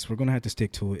protest, we're gonna have to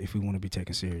stick to it if we want to be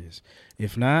taken serious.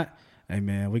 If not, hey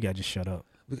man, we gotta just shut up.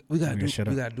 We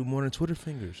gotta do more than Twitter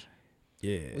fingers.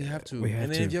 Yeah, we have to.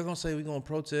 And then if you're gonna say we're gonna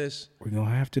protest, we're gonna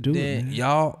have to do it. Man.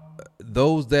 Y'all,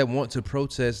 those that want to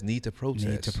protest need to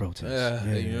protest.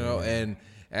 And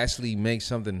actually make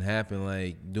something happen,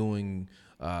 like doing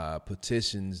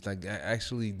petitions, like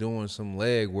actually doing some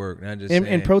leg work, not just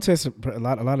and protests. A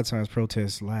lot of times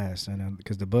protests last, and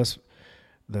because the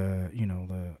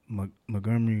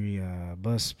Montgomery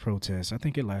bus protest, I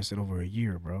think it lasted over a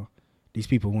year, bro. These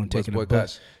people weren't taking a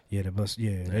bus. Yeah, the bus.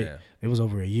 Yeah, it was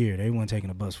over a year. They weren't taking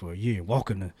a bus for a year,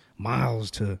 walking the miles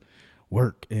to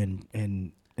work,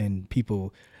 and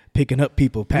people picking up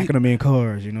people, packing them in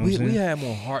cars. You know what I'm saying? We had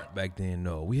more heart back then,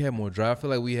 though. We had more drive. I feel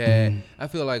like we had. I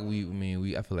feel like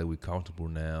we're comfortable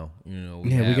now. You know.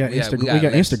 We got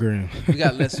Instagram.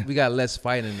 We got less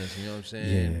fight in us. You know what I'm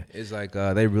saying? Yeah. It's like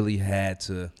they really had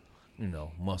to,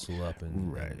 muscle up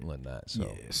and whatnot.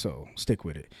 So so stick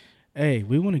with it. Hey,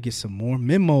 we want to get some more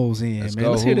memos in, Let's man.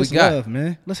 go. Let's hear Who we this got? love,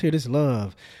 man. Let's hear this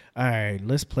love. All right,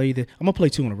 let's play this. I'm gonna play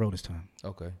 2 in a row this time.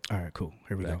 Okay. All right, cool.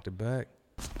 Here we go. Back to back.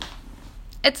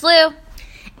 It's Lou.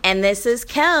 And this is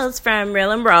Kels from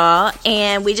Real and Raw.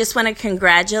 And we just want to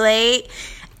congratulate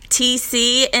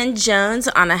TC and Jones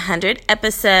on 100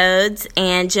 episodes.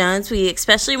 And Jones, we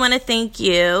especially want to thank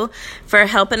you for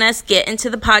helping us get into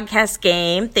the podcast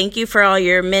game. Thank you for all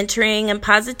your mentoring and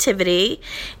positivity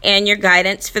and your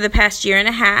guidance for the past year and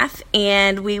a half.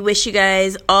 And we wish you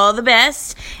guys all the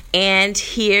best. And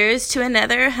here's to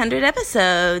another 100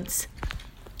 episodes.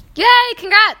 Yay,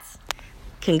 congrats.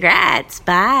 Congrats.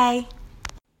 Bye.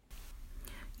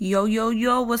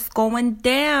 Yo, what's going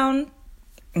down?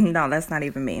 No, that's not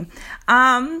even me.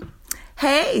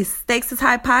 Hey, Stakes is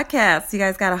High podcast. You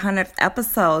guys got 100th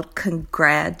episode.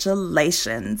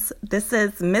 Congratulations. This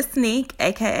is Miss Neek,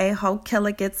 a.k.a. Ho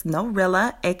Killer Gets No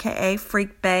Rilla, a.k.a.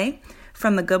 Freak Bay,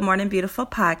 from the Good Morning Beautiful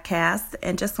podcast.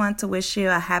 And just want to wish you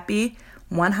a happy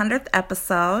 100th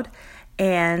episode.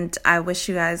 And I wish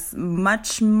you guys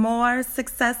much more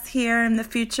success here in the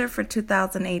future for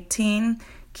 2018.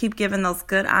 Keep giving those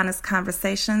good, honest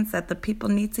conversations that the people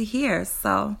need to hear.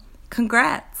 So,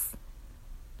 congrats.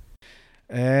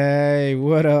 Hey,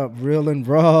 what up? Real and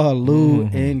Raw, Lou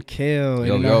and Kel.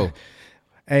 Yo.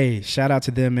 Hey, shout out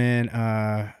to them, man.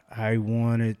 I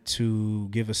wanted to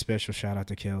give a special shout out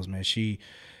to Kels, man. She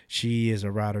is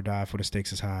a ride or die for the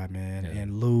Stakes is High, man. Yeah.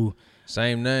 And Lou.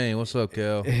 Same name. What's up,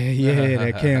 Kel? Yeah,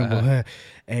 that Campbell.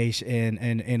 Hey,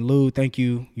 and Lou, thank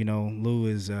you. You know, Lou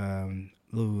is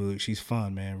Lou, she's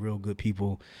fun, man. Real good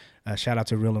people. Shout out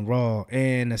to Real and Raw.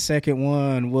 And the second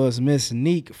one was Miss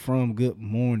Neek from Good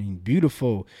Morning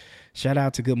Beautiful. Shout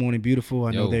out to Good Morning Beautiful.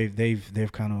 I know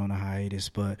they've kind of on a hiatus,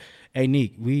 but hey,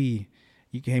 Neek,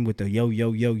 you came with the yo.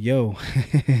 You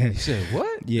said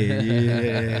what? Yeah,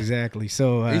 exactly.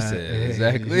 So he said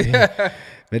exactly.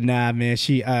 But nah, man,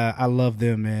 I love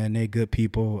them, man. They good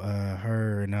people.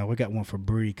 Her and we got one for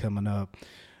Bree coming up.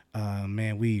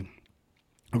 Man,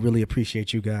 I really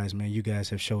appreciate you guys, man. You guys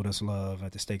have showed us love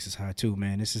at the Stakes is High too,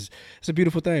 man. It's a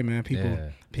beautiful thing, man.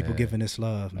 People giving us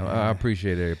love, man. I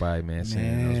appreciate everybody, man,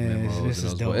 sending those memos. This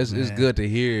is dope, it's good to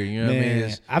hear. You know what I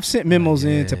mean? I've sent memos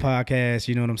into podcasts.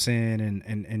 You know what I'm saying,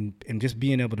 and just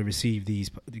being able to receive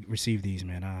these,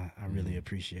 man. I really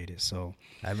appreciate it. So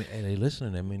I mean, hey, they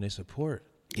listening. I mean, they support.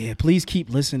 Yeah, please keep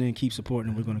listening, keep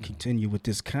supporting. We're going to continue with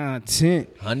this content.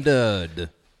 100.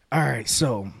 All right,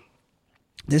 so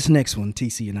this next one,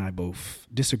 TC and I both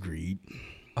disagreed.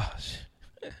 Oh, shit.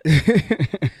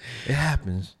 It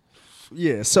happens.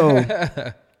 Yeah, so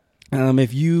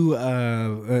if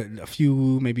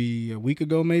you maybe a week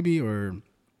ago, or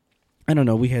I don't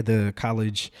know, we had the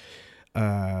college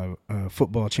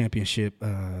football championship,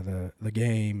 the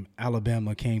game.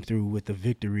 Alabama came through with the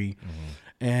victory,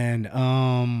 and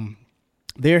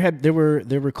there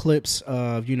were clips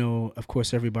of, you know, of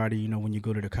course, everybody, you know, when you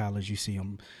go to the college, you see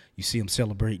them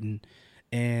celebrating,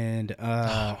 and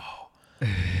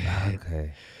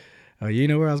okay. Oh, you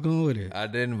know where I was going with it? I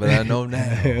didn't, but I know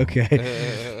now.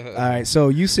 Okay. All right. So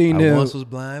you seen them. I once was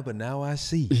blind, but now I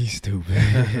see. He's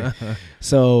stupid.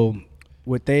 So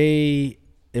it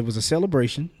was a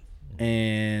celebration,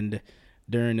 and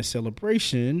during the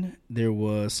celebration, there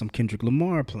was some Kendrick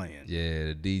Lamar playing.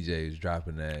 Yeah, the DJ was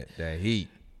dropping that heat.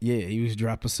 Yeah, he was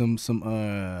dropping some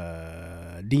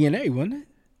DNA, wasn't it?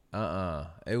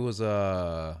 It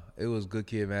was Good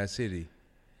Kid, Mad City.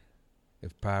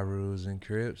 If Pyrus and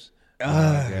Crips.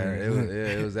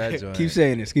 It was that joint. Keep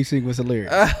saying this. Keep singing what's the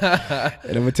lyrics. And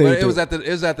I'm gonna tell you, it was after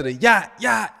the yeah,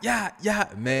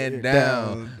 man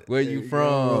down. Where you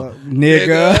from,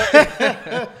 nigga?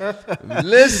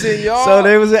 Listen, y'all. So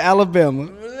they was in Alabama,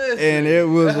 and it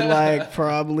was like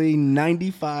probably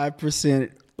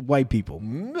 95% white people,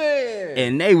 man.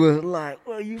 And they was like,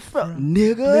 "Where you from,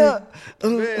 nigga?"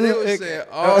 Man, they was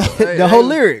saying the whole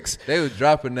lyrics. They was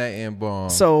dropping that in bomb.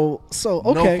 So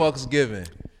okay. No fucks given.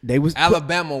 They was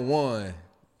Alabama won.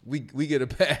 We get a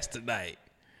pass tonight.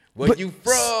 Where you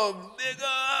from,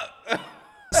 nigga?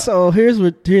 So here's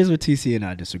what TC and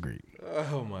I disagreed.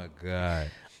 Oh my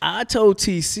God. I told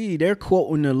TC they're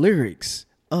quoting the lyrics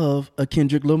of a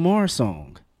Kendrick Lamar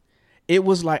song. It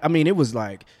was like, how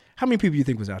many people you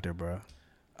think was out there, bro?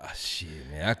 Oh, shit,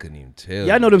 man, I couldn't even tell.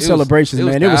 Yeah, I know them celebrations,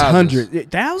 man. It was hundreds.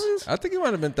 Thousands? I think it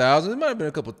might have been thousands. It might have been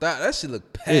a couple thousand. That shit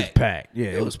looked packed. It was packed. Yeah,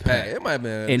 it was packed. It might have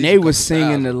been. And they was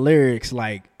singing the lyrics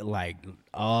like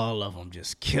all of them,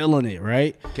 just killing it,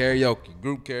 right?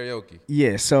 Group karaoke.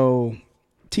 Yeah, so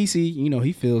TC, you know,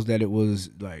 he feels that it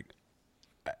was like,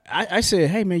 I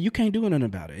said, hey, man, you can't do nothing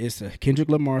about it. It's a Kendrick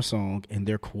Lamar song, and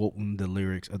they're quoting the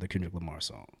lyrics of the Kendrick Lamar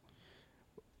song.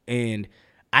 and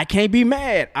I can't be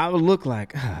mad. I would look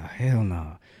like, hell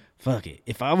no. Fuck it.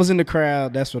 If I was in the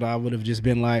crowd, that's what I would have just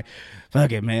been like,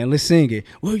 fuck it, man. Let's sing it.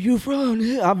 Where you from?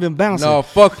 I've been bouncing. No,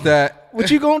 fuck that.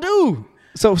 What you gonna do?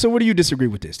 So what do you disagree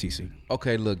with this, TC?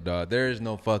 Okay, look, dog. There is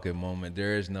no fucking moment.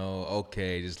 There is no,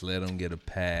 okay, just let them get a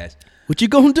pass. What you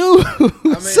gonna do?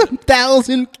 Some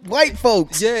 1,000 white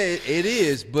folks. Yeah, it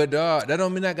is. But that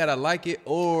don't mean I gotta like it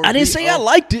or I didn't say I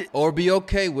liked it. Or be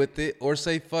okay with it or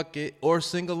say fuck it or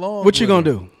sing along. What you gonna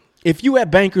do? If you at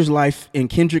Banker's Life and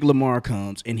Kendrick Lamar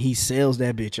comes and he sells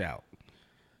that bitch out.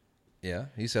 Yeah,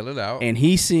 he sell it out. And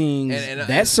he sings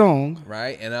that song.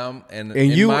 Right. And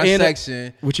in you my in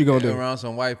section, what you gonna do? Around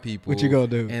some white people. What you gonna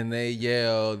do? And they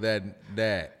yell that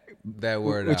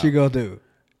word out. What you gonna do?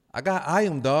 I got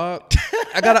dog.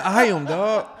 I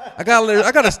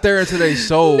gotta stare into their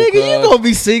soul. Nigga, you gonna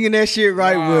be singing that shit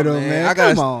right with them, man.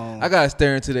 Come on. I gotta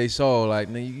stare into their soul. Like,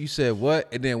 you said what?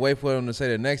 And then wait for them to say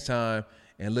the next time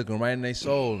and look them right in their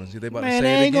soul and see if they about to say it again.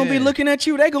 Man, they ain't gonna be looking at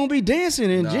you. They gonna be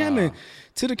dancing and jamming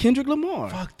to the Kendrick Lamar.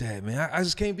 Fuck that, man. I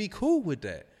just can't be cool with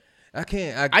that. I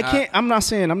can't. I'm not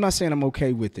saying I'm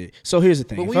okay with it. So here's the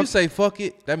thing. But when you say fuck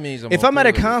it, that means if I'm at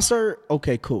a concert,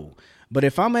 okay, cool. But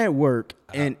if I'm at work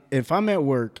and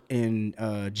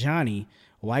Johnny,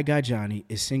 white guy Johnny,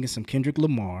 is singing some Kendrick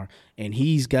Lamar and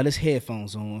he's got his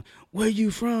headphones on, where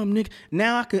you from, nigga?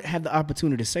 Now I could have the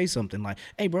opportunity to say something like,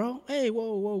 hey, bro, hey,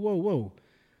 whoa.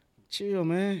 Chill,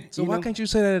 man. So why can't you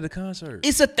say that at the concert?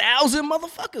 It's 1,000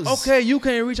 motherfuckers. Okay, you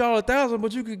can't reach all 1,000,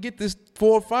 but you could get this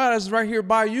 4 or 5 that's right here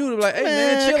by you to be like, hey,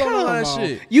 man, chill on all that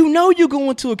shit. You know you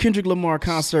going to a Kendrick Lamar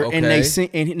concert and they sing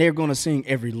and they're gonna sing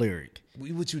every lyric.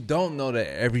 What you don't know that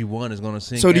everyone is going to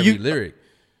sing every lyric.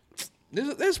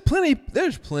 There's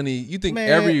plenty. You think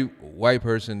every white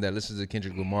person that listens to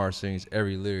Kendrick Lamar sings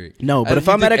every lyric? No, but if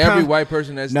I'm at every white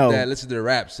person that listens to the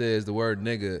rap says the word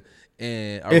nigga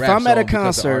and if I'm at a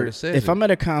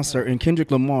concert and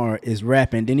Kendrick Lamar is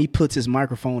rapping, then he puts his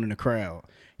microphone in the crowd.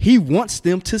 He wants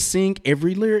them to sing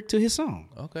every lyric to his song.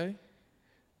 Okay.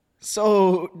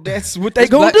 So that's what they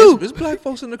gonna do. There's black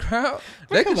folks in the crowd.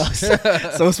 So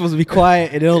it's supposed to be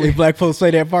quiet and only black folks say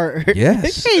that part.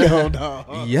 Yes. Hell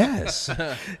no. Yes.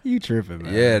 You tripping,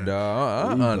 man? Yeah,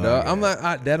 dog. Dog. I'm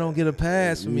like, that don't get a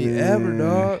pass for me ever,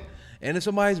 dog. And if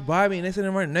somebody's by me and they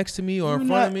sitting right next to me or in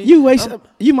front of me, you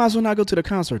might as well not go to the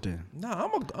concert then. Nah, I'm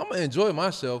gonna enjoy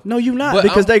myself. No, you not,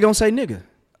 because they gonna say nigga.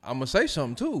 I'm gonna say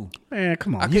something too. Man,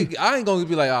 come on. I ain't gonna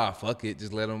be like, fuck it.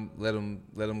 Just let them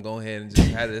go ahead and just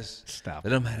have this. Stop.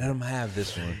 Let them have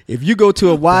this one. If you go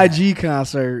to a YG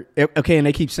concert, okay, and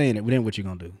they keep saying it, then what you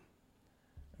gonna do?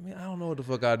 I mean, I don't know what the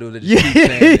fuck I do. They just keep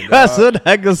saying it, that's what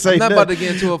I gonna say. I'm not about to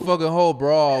get into a fucking whole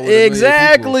brawl. With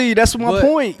exactly. That's my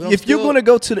point. If you're gonna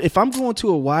go to, if I'm going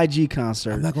to a YG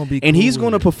concert, I'm not gonna be and cool he's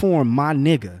gonna perform my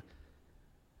nigga,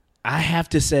 I have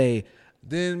to say.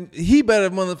 Then he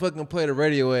better motherfucking play the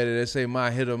radio edit that say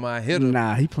my hitter.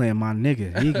 Nah, he playing my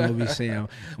nigga. He gonna be saying,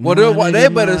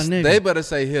 they better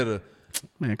say hitter.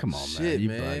 Man, come on, Shit, man. You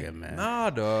man. bugging, man. Nah,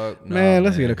 dog. Man,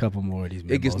 let's get a couple more of these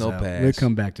memos. It gets no out. pass. We'll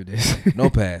come back to this. No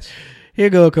pass. Here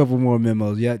go a couple more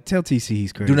memos. Yeah, tell TC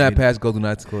he's crazy. Do not pass. Go. Do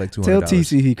not collect $200. Tell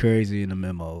TC he crazy in the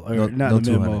memo, or not in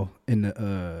the memo, in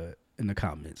the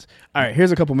comments. All right,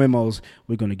 here's a couple memos.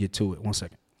 We're gonna get to it. 1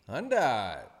 second.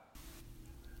 Undied.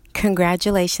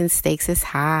 Congratulations, Stakes is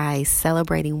High,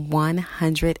 celebrating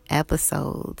 100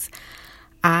 episodes.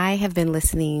 I have been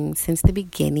listening since the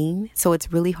beginning, so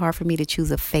it's really hard for me to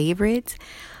choose a favorite.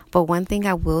 But one thing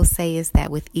I will say is that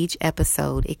with each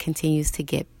episode, it continues to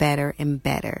get better and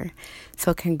better.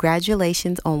 So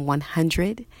congratulations on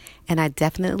 100, and I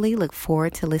definitely look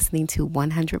forward to listening to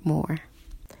 100 more.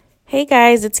 Hey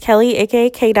guys, it's Kelly, aka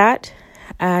K-Dot.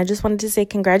 I just wanted to say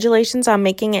congratulations on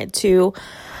making it to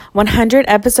 100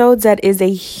 episodes. That is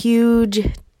a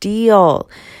huge deal.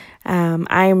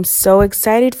 I am so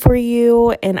excited for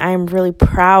you, and I'm really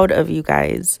proud of you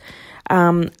guys.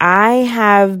 I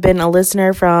have been a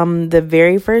listener from the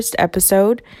very first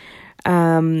episode.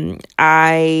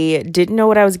 I didn't know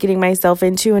what I was getting myself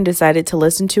into and decided to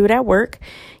listen to it at work,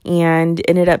 and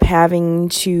ended up having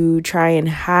to try and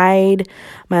hide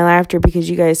my laughter because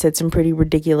you guys said some pretty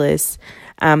ridiculous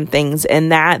things,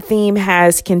 and that theme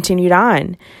has continued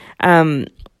on.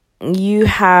 You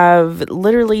have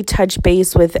literally touched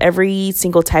base with every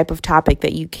single type of topic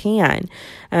that you can,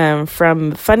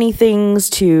 from funny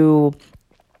things to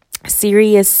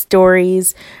serious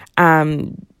stories,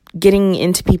 getting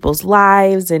into people's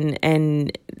lives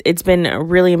and it's been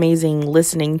really amazing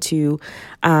listening to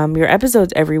your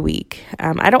episodes every week.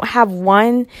 I don't have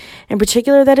one in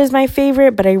particular that is my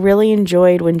favorite, but I really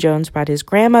enjoyed when Jones brought his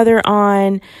grandmother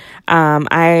on.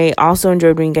 I also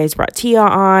enjoyed when you guys brought Tia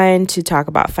on to talk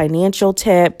about financial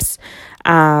tips.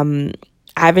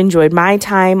 I've enjoyed my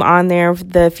time on there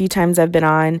the few times I've been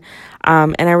on.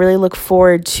 And I really look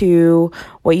forward to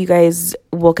what you guys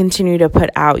will continue to put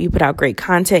out. You put out great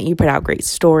content. You put out great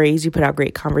stories. You put out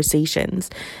great conversations.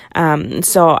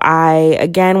 So I,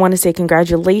 again, want to say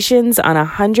congratulations on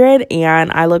 100,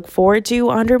 and I look forward to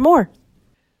 100 more.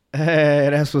 Hey,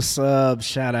 that's what's up.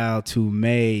 Shout out to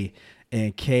May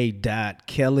and K.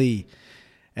 Kelly.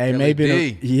 Hey, May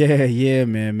been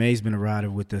man. May's been a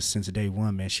rider with us since day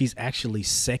one, man. She's actually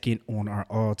second on our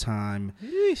all-time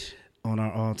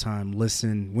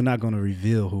listen. We're not going to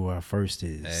reveal who our first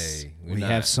is. Hey, we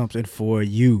have something for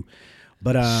you.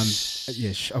 But I'm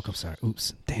sorry.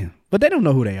 Oops, damn. But they don't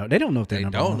know who they are. They don't know if they're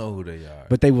number one. They don't know who they are.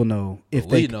 But they will know if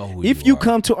we know who if you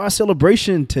come to our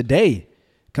celebration today.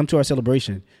 Come to our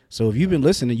celebration. So if you've been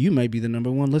listening, you may be the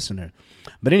number one listener.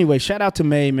 But anyway, shout out to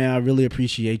May, man. I really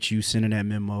appreciate you sending that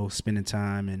memo, spending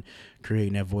time and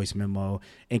creating that voice memo.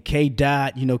 And K.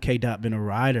 K. Been a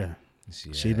rider.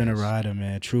 She's been a rider,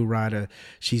 man. True rider.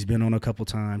 She's been on a couple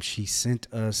times. She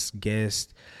sent us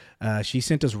guests. She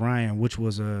sent us Ryan, which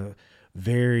was a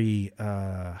very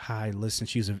high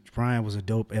listen. Ryan was a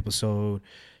dope episode.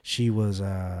 She was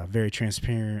very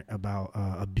transparent about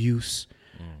abuse.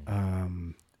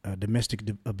 Domestic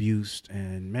abuse,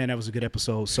 and man, that was a good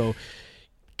episode. So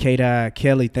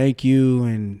Kelly, thank you,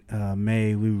 and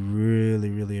May, we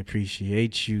really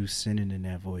appreciate you sending in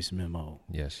that voice memo.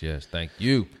 Yes, thank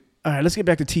you. All right, let's get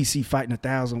back to TC fighting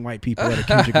 1,000 white people at a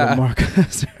Kendrick Lamar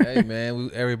concert. Hey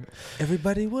man,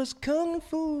 everybody was kung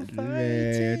fu fighting.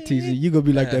 Man, TC, you gonna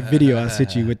be like that video I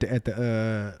sent you with at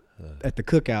the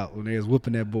cookout when they was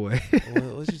whooping that boy.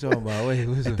 What you talking about? Wait,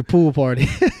 at the pool party.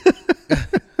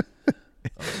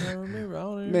 I don't remember.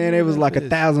 Man, it was like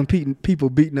 1,000 people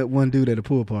beating up one dude at a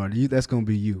pool party. That's gonna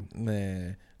be you.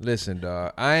 Man, listen,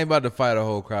 dog. I ain't about to fight a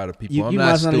whole crowd of people. I'm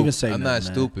not stupid. I'm not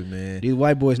stupid, man. These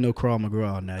white boys know Carl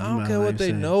McGraw now. I don't care what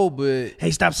they know, but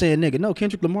hey, stop saying nigga. No,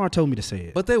 Kendrick Lamar told me to say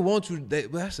it. But they want you.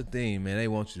 That's the thing, man. They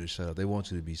want you to shut up. They want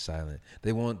you to be silent.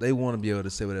 They want to be able to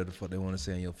say whatever the fuck they want to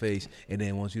say in your face, and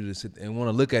then want you to sit and want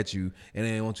to look at you, and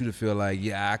then want you to feel like,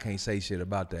 yeah, I can't say shit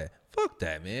about that. Fuck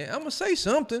that, man. I'm gonna say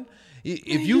something.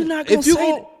 If you're not gonna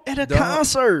say it at a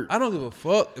concert. I don't give a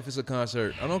fuck if it's a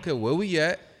concert. I don't care where we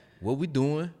at, what we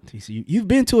doing. TC, you've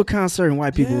been to a concert and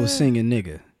white people was singing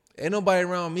nigga. Ain't nobody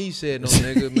around me said no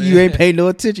nigga, man. You ain't paid no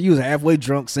attention. You was halfway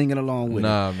drunk singing along with it.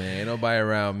 Nah, man. Ain't nobody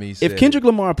around me said if Kendrick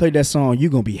Lamar played that song, you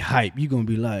gonna be hype. You gonna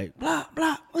be like, blah,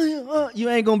 blah. You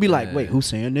ain't gonna be like, wait, who's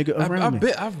saying nigga around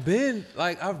me? I've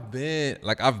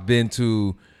been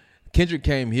to, Kendrick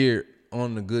came here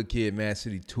on the Good Kid, Mad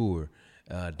City tour.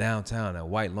 Downtown at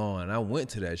White Lawn. I went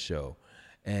to that show,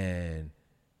 and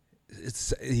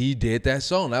he did that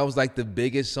song. That was like the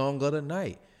biggest song of the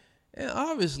night. And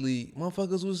obviously,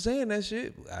 motherfuckers was saying that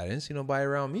shit. I didn't see nobody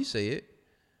around me say it.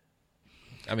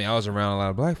 I mean, I was around a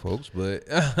lot of black folks, but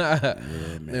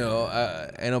ain't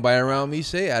nobody around me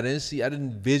say it. I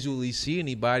didn't visually see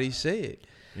anybody say it.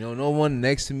 No one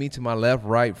next to me, to my left,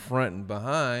 right, front, and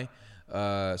behind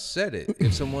said it.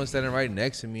 If someone's standing right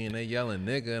next to me and they yelling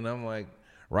nigga, and I'm like,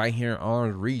 right here in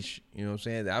arm's reach, you know what I'm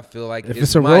saying? I feel like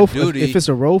it's my duty. If it's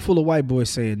a row full of white boys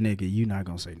saying nigga, you're not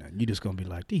going to say nothing. You're just going to be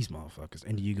like, these motherfuckers.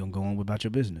 And you're going to go on about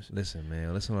your business. Listen,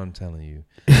 man. Listen what I'm telling you.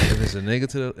 If it's a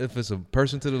nigga if it's a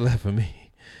person to the left of me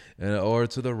or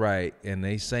to the right and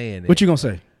they saying it. What you going to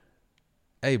say?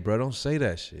 Hey, bro, don't say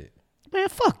that shit. Man,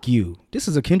 fuck you. This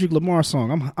is a Kendrick Lamar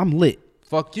song. I'm lit.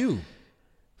 Fuck you.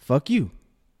 Fuck you.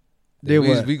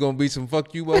 We gonna be some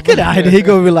fuck you. Get out of here. He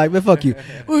gonna be like, man, fuck you.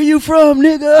 Where you from,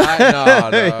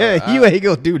 nigga? You ain't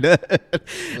gonna do that.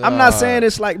 I'm not saying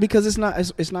it's like because it's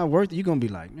not worth it. You gonna be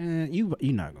like, man, you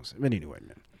not gonna say. But anyway,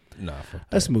 man. Nah,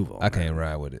 let's move on. I can't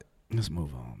ride with it. Let's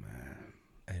move on, man.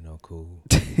 Ain't no cool.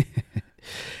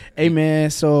 Hey, man.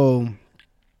 So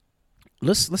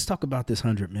let's talk about this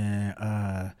 100,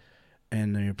 man,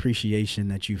 and the appreciation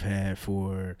that you've had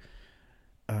for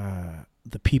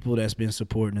the people that's been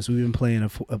supporting us. We've been playing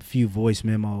a few voice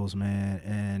memos,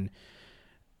 man,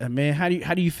 and man, how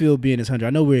do you feel being this 100?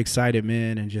 I know we're excited,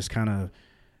 man, and just kind of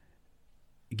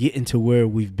getting to where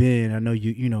we've been. I know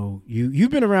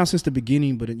you've been around since the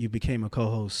beginning, but you became a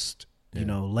co-host,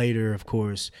 later, of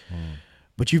course.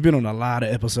 But you've been on a lot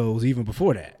of episodes even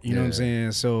before that. You know what I'm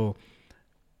saying? So,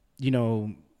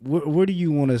 where do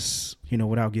you want us?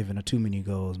 Without giving too many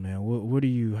goals, man.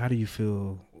 How do you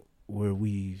feel? where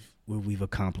we've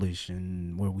accomplished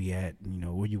and where we at,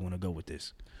 where you want to go with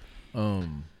this?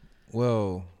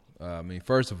 Well, I mean,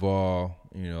 first of all,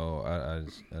 I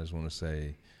just want to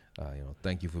say,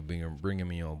 thank you for bringing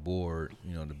me on board.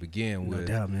 To begin with. No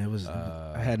doubt, man. It was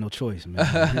I had no choice,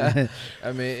 man.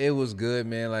 I mean, it was good,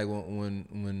 man. Like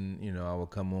when I would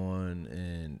come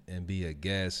on and be a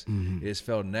guest, it just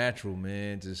felt natural,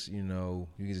 man. Just you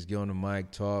can just get on the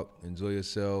mic, talk, enjoy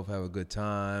yourself, have a good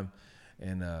time.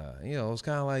 And it's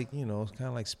kind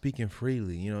of like speaking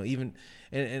freely, even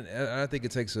and I think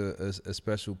it takes a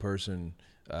special person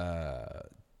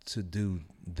to do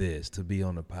this, to be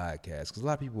on the podcast, because a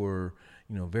lot of people are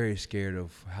very scared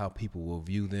of how people will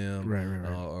view them, right.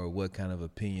 Or what kind of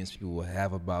opinions people will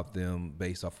have about them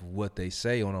based off of what they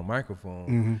say on a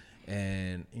microphone.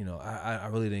 And I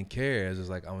really didn't care. It's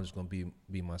just like I'm just gonna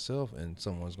be myself, and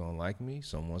someone's gonna like me,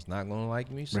 someone's not gonna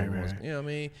like me, someone's right. what I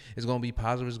mean, it's gonna be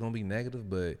positive, it's gonna be negative,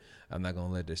 but I'm not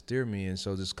gonna let that steer me. And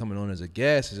so just coming on as a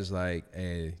guest is just like,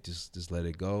 hey, just let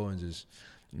it go and just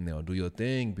do your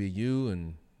thing, be you,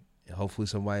 and hopefully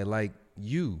somebody like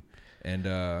you. And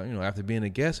after being a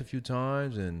guest a few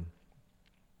times, and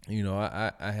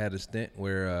I had a stint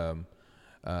where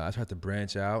I tried to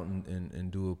branch out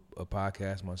and do a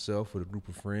podcast myself with a group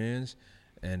of friends,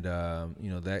 and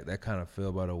that kind of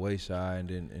fell by the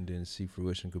wayside and didn't see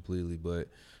fruition completely. But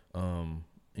then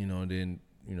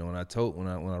when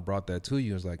I brought that to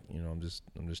you, it was like I'm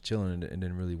just chilling, and it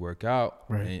didn't really work out.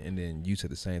 Right. And then you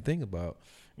said the same thing about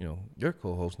your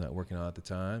co-host not working out at the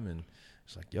time, and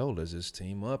it's like, yo, let's just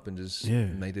team up and just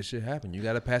make this shit happen. You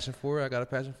got a passion for it, I got a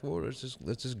passion for it.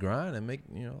 Let's just grind and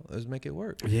let's make it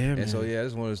work. Yeah, and man. so I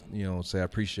just want to say I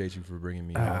appreciate you for bringing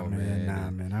me on,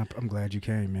 man. Man, I'm glad you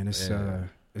came, man.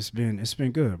 It's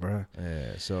been good, bro.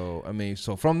 Yeah. So I mean,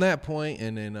 from that point,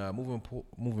 and then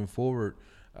moving forward,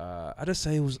 I just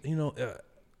say it was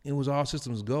it was all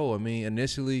systems go. I mean,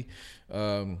 initially,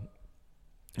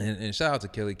 and shout out to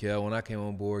Kelly Kell. When I came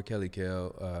on board, Kelly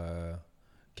Kell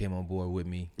came on board with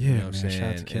me. Yeah, you know what I'm man, saying? shout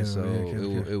out to Kelly. And so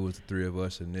Kelly. it was the three of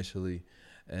us initially,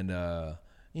 and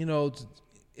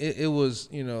it was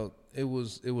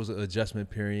it was an adjustment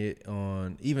period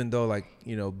on, even though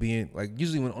being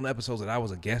usually when on episodes that I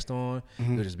was a guest on, it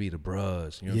would just be the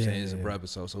bros, you know what I'm saying? It's a bro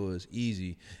episode, so it was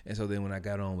easy. And so then when I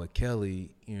got on with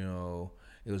Kelly,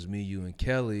 it was me, you, and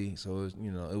Kelly. So it was,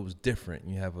 it was different.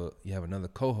 You have another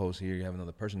co-host here, you have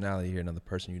another personality here, another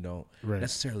person you don't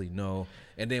necessarily know.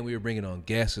 And then we were bringing on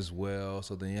guests as well.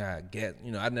 So then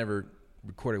I never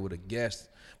recorded with a guest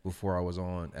before I was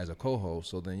on as a co-host.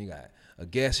 So then you got a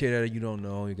guest here that you don't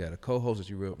know, you got a co-host that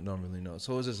you don't really know.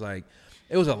 So it's just like,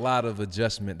 it was a lot of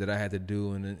adjustment that I had to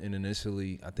do. And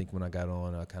initially, I think when I got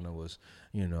on, I kind of was,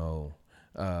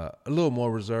 a little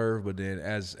more reserved. But then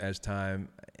as time,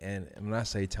 and when I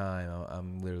say time,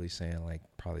 I'm literally saying like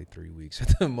probably 3 weeks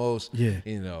at the most. Yeah.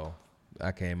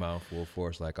 I came out full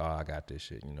force, like, oh, I got this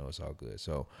shit. It's all good.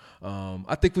 So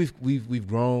I think we've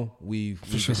grown. We've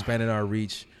expanded our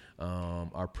reach.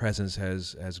 Our presence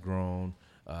has grown.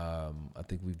 I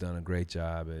think we've done a great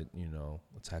job at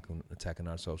attacking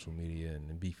our social media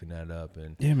and beefing that up,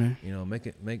 and man,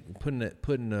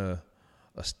 putting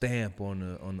a stamp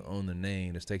on the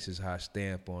name. The Stakes is High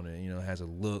stamp on it. It has a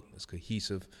look. It's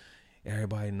cohesive.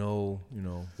 Everybody know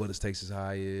what the Stakes is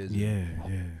High is.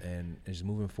 And just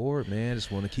moving forward, man.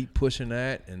 Just want to keep pushing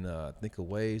that and think of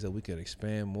ways that we can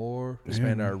expand more,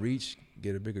 expand our reach,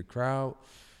 get a bigger crowd.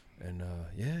 And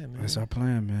man, that's our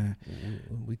plan, man.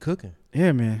 We cooking.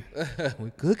 Yeah, man. We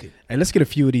cooking. Hey, let's get a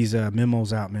few of these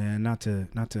memos out, man. Not to.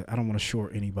 I don't want to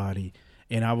short anybody.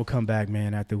 And I will come back,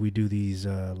 man, after we do these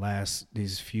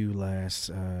few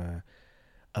last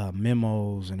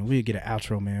memos, and we'll get an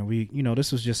outro, man.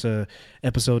 This was just a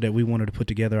episode that we wanted to put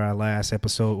together. Our last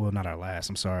episode, well, not our last.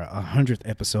 I'm sorry, 100th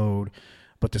episode.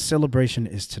 But the celebration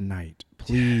is tonight.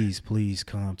 Please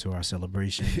come to our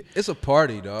celebration. It's a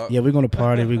party, dog. Yeah, we're gonna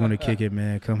party. We're gonna kick it,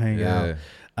 man. Come hang out.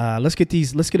 Let's get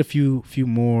a few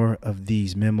more of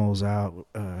these memos out.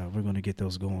 We're gonna get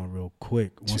those going real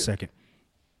quick. One second.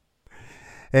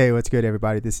 Hey, what's good,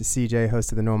 everybody? This is CJ,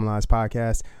 host of the Normalized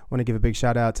Podcast. I want to give a big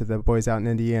shout out to the boys out in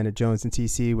Indiana, Jones and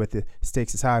TC, with the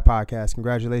Stakes is High podcast.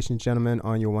 Congratulations, gentlemen,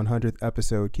 on your 100th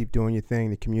episode. Keep doing your thing.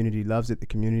 The community loves it. The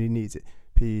community needs it.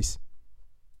 Peace.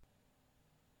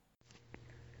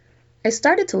 I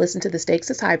started to listen to the Stakes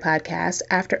is High podcast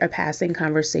after a passing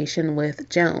conversation with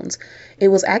Jones. It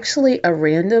was actually a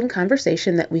random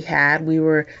conversation that we had. We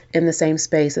were in the same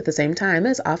space at the same time,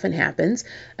 as often happens,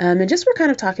 and just were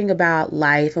kind of talking about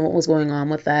life and what was going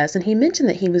on with us. And he mentioned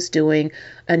that he was doing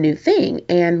a new thing.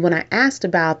 And when I asked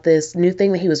about this new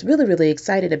thing that he was really, really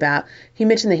excited about, he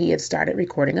mentioned that he had started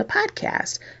recording a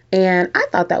podcast. And I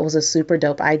thought that was a super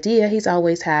dope idea. He's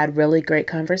always had really great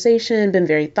conversation, been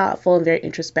very thoughtful and very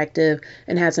introspective,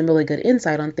 and had some really good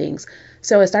insight on things.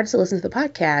 So I started to listen to the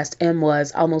podcast and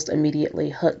was almost immediately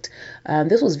hooked.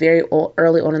 This was very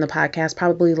early on in the podcast,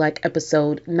 probably like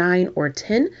episode 9 or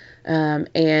 10, and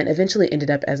eventually ended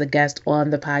up as a guest on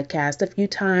the podcast a few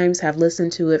times, have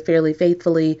listened to it fairly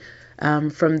faithfully.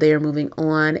 From there moving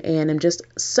on, and I'm just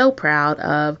so proud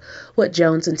of what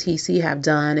Jones and TC have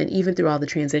done, and even through all the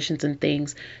transitions and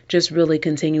things, just really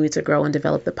continuing to grow and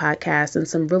develop the podcast and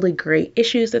some really great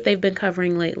issues that they've been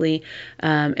covering lately,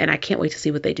 and I can't wait to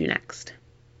see what they do next.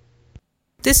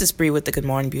 This is Bree with the Good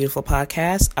Morning Beautiful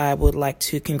podcast. I would like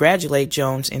to congratulate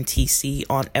Jones and TC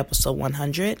on episode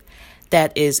 100.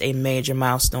 That is a major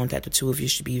milestone that the two of you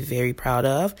should be very proud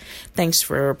of. Thanks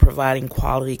for providing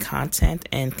quality content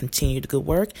and continue the good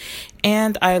work.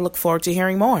 And I look forward to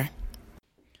hearing more.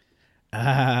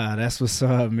 That's what's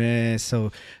up, man.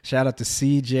 So shout out to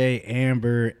CJ,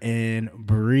 Amber, and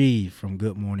Bree from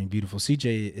Good Morning Beautiful.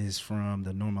 CJ is from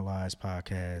the Normalized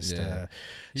podcast. Yeah.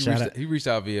 He reached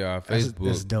out via our Facebook.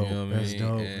 That's dope. You know that's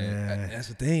dope, man. That's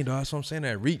the thing, dog. That's what I'm saying,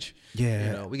 that reach. Yeah.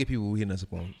 You know, we get people hitting us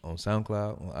up on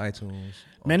SoundCloud, on iTunes,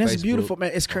 man, on it's Facebook, beautiful,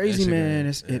 man. It's crazy, man.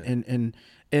 It's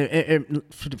and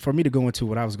for me to go into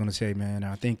what I was going to say, man,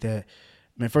 I think that,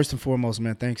 man, first and foremost,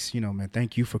 man, thanks, man,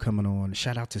 thank you for coming on.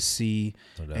 Shout out to C,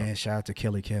 and shout out to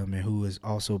Kelly Kelman, who is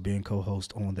also being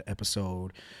co-host on the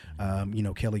episode.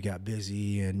 Kelly got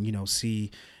busy, and,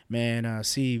 C, man,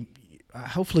 C,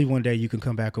 hopefully one day you can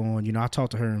come back on. I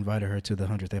talked to her, invited her to the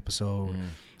 100th episode.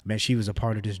 Man, she was a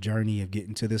part of this journey of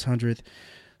getting to this 100th.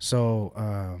 So,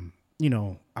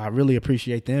 I really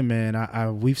appreciate them,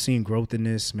 man. We've seen growth in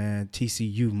this, man.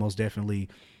 TCU most definitely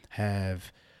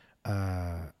have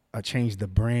changed the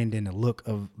brand and the look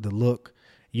of the look.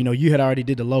 You had already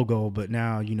did the logo, but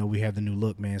now, we have the new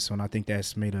look, man. So, and I think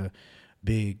that's made a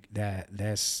big,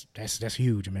 that's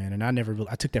huge, man. And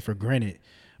I took that for granted.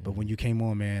 But when you came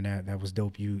on, man, that was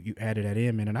dope. You added that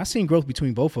in, man. And I seen growth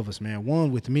between both of us, man.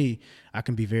 One, with me, I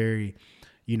can be very,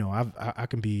 I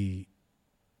can be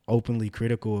openly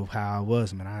critical of how I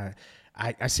was, man.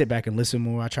 I sit back and listen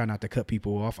more. I try not to cut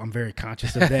people off. I'm very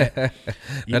conscious of that.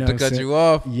 Not to cut you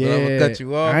off. Yeah, I'm gonna cut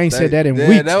you off. I ain't said that in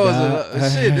weeks. That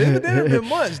was shit. It have been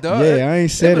months, dog. Yeah, I ain't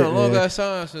said it. It's been a long ass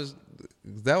time since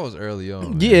that was early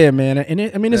on. Man. Yeah, man. And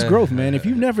it's growth, man. If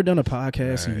you've never done a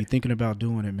podcast and you're thinking about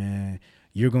doing it, man,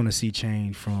 you're going to see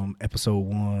change from episode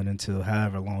 1 until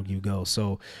however long you go.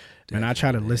 So, man, I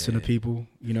try to listen to people,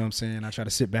 you know what I'm saying? I try to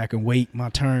sit back and wait my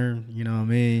turn, you know what I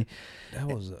mean? That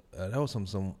was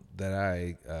something that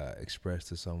I expressed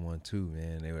to someone too,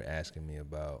 man. They were asking me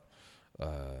about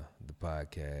the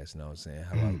podcast, you know what I'm saying?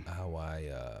 How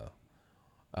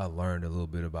I learned a little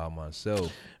bit about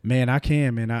myself. Man, I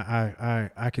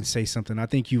can say something. I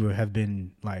think you have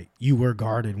been you were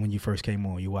guarded when you first came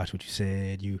on. You watched what you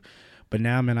said, but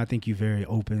now, man, I think you're very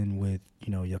open with,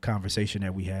 your conversation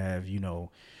that we have,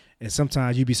 and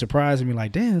sometimes you'd be surprised and be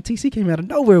like, damn, TC came out of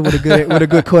nowhere with a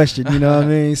good question, you know what I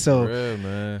mean? So, real,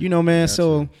 man. Man,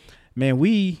 so, man,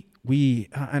 we,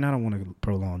 and I don't want to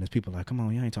prolong this. People are like, come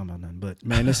on, you ain't talking about nothing. But,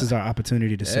 man, this is our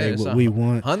opportunity to say what we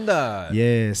want. Honda.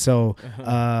 Yeah, so,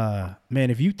 man,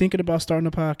 if you thinking about starting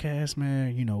a podcast,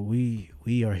 man,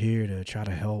 we are here to try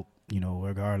to help,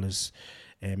 regardless.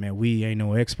 And, man, we ain't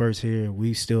no experts here.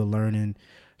 We still learning.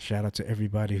 Shout out to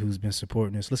everybody who's been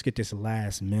supporting us. Let's get this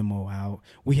last memo out.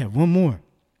 We have one more.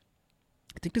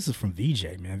 I think this is from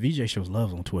VJ, man. VJ shows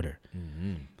love on Twitter.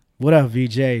 Mm-hmm. What up,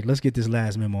 VJ? Let's get this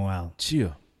last memo out.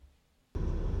 Chill.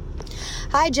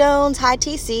 Hi, Jones. Hi,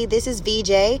 TC. This is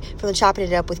VJ from the Chopping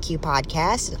It Up with Q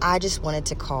podcast. And I just wanted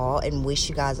to call and wish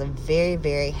you guys a very,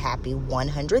 very happy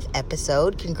 100th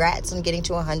episode. Congrats on getting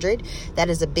to 100.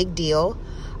 That is a big deal.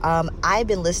 I've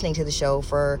been listening to the show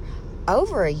for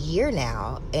over a year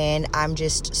now, and I'm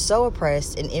just so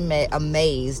impressed and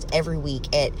amazed every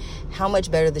week at how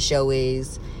much better the show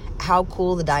is, how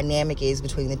cool the dynamic is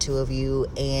between the two of you,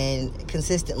 and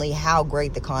consistently how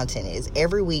great the content is.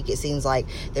 Every week it seems like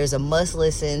there's a must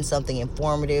listen, something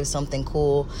informative, something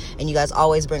cool, and you guys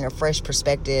always bring a fresh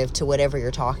perspective to whatever you're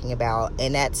talking about,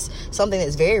 and that's something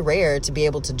that's very rare to be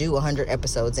able to do 100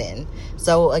 episodes in.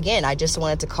 So again, I just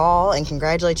wanted to call and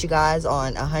congratulate you guys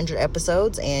on 100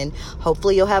 episodes, and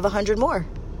hopefully you'll have 100 more.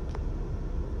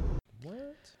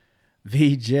 What?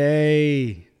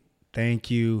 VJ, thank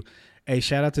you. Hey,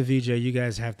 shout out to VJ. You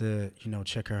guys have to,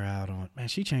 check her out on. Man,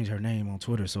 she changed her name on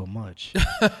Twitter so much.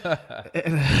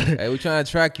 Hey, we trying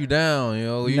to track you down.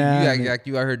 You act like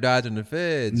you out here dodging the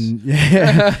feds.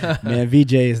 Yeah. Man,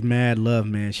 VJ is mad love,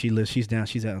 man. She's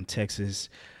out in Texas.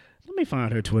 Let me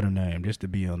find her Twitter name just to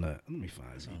be on that. Let me find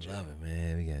CJ. I love it,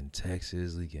 man. We got in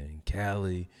Texas, we got in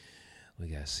Cali, we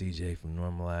got CJ from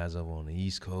Normalize over on the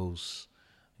East Coast.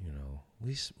 You know,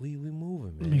 we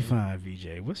moving, man. Let me find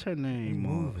VJ. What's her name? We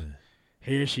moving.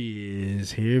 Here she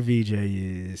is. Here VJ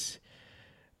is.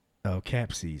 Oh,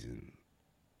 cap season.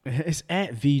 It's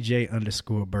at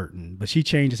VJ_Burton, but she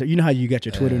changes it. You know how you got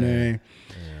your Twitter name?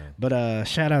 Yeah. But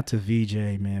shout out to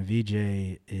VJ, man.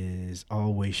 VJ is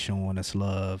always showing us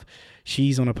love.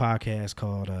 She's on a podcast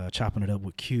called Chopping It Up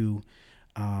with Q.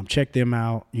 Check them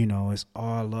out. You know, it's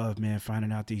all love, man.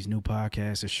 Finding out these new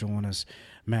podcasts is showing us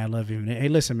mad love. Hey,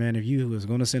 listen, man, if you was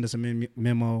going to send us a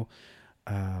memo,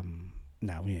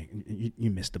 we ain't.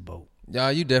 You missed the boat. Yeah,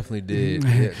 you definitely did.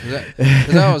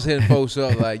 Because I was hitting folks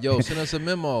up like, yo, send us a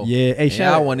memo. Yeah, hey,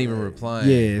 I wasn't even replying.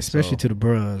 Yeah, especially to the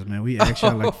bros, man. We asked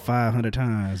y'all like 500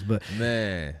 times. But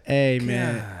man. Hey,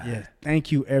 man. Yeah, thank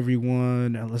you,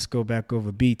 everyone. Now, let's go back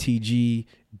over BTG,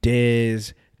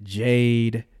 Dez,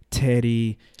 Jade,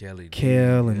 Teddy, Kelly,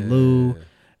 Kel, and Lou,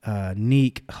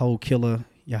 Neek, Whole Killer.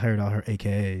 Y'all heard all her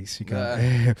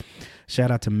AKAs.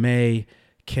 Shout out to May,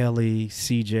 Kelly,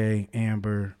 CJ,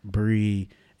 Amber, Bree,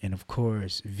 and of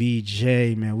course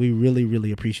VJ. Man, we really,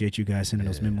 really appreciate you guys sending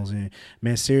those memos in.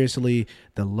 Man, seriously,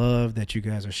 the love that you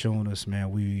guys are showing us, man,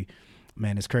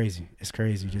 it's crazy. It's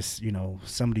crazy. Just, you know,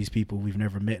 some of these people we've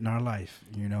never met in our life.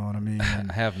 You know what I mean?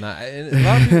 I have not. And a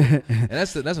lot of people, and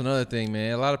that's another thing,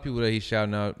 man. A lot of people that he's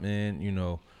shouting out, man, you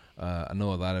know, I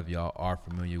know a lot of y'all are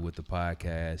familiar with the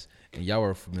podcast, and y'all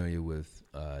were familiar with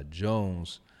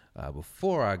Jones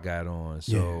before I got on.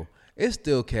 So it's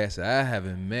still cats that I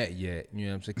haven't met yet. You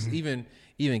know what I'm saying? 'Cause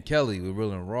even Kelly with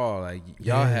Real and Raw, like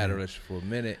y'all had a relationship for a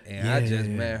minute, and I just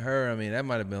met her. I mean, that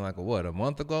might have been like a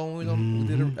month ago when we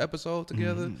did an episode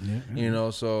together. You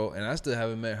know, so and I still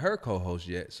haven't met her co-host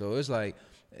yet. So it's like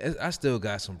I still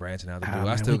got some branching out to do.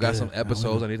 I still got some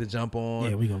episodes I need to jump on.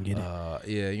 Yeah, we gonna get it.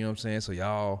 Yeah, you know what I'm saying? So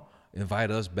y'all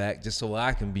invite us back just so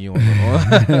I can be on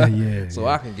the so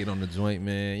I can get on the joint,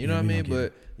 man. You know what I mean?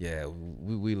 But yeah,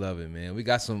 we love it, man. We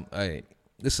got some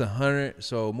this is 100,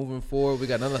 so moving forward, we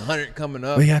got another 100 coming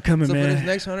up. We got coming, so man. For this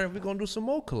next 100, we're gonna do some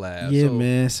more collabs. Yeah,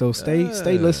 man. So stay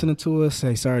listening to us.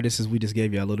 Hey, sorry, we just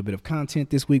gave you a little bit of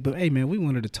content this week, but hey, man, we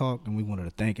wanted to talk and we wanted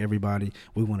to thank everybody.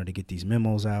 We wanted to get these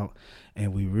memos out,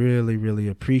 and we really, really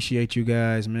appreciate you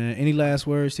guys, man. Any last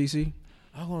words, TC?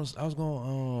 I was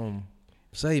gonna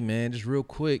say, man, just real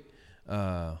quick,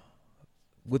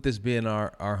 with this being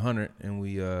our 100, and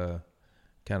we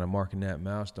kind of marking that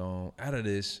milestone. Out of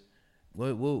this,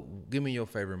 we'll give me your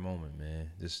favorite moment, man.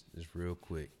 Just real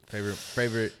quick,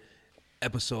 favorite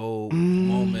episode,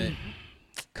 moment,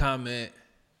 comment,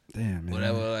 damn, man,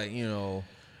 whatever. Like, you know,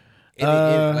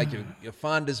 any, like your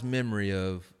fondest memory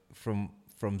of from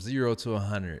 0 to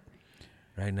 100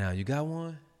 right now. You got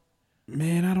one?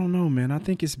 Man, I don't know, man. I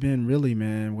think it's been really,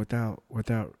 man, without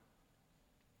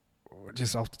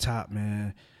just off the top,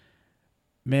 man.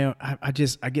 Man, I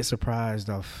get surprised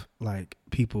of like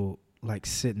people like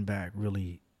sitting back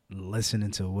really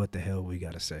listening to what the hell we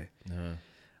gotta say.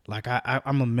 Like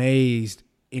I'm amazed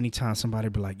anytime somebody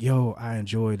be like, yo, I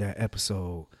enjoyed that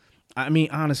episode. I mean,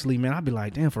 honestly, man, I'd be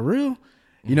like, damn, for real?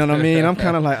 You know what I mean? I'm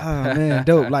kind of like, oh, man,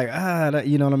 dope. Like,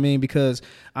 you know what I mean? Because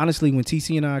honestly, when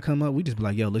TC and I come up, we just be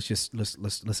like, yo,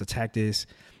 let's attack this,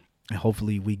 and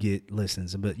hopefully we get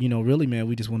listens. But, you know, really, man,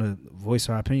 we just want to voice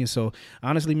our opinion. So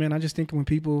honestly, man, I just think when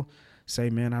people say,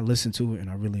 man, I listened to it and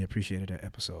I really appreciated that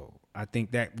episode, I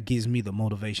think that gives me the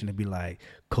motivation to be like,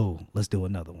 cool, let's do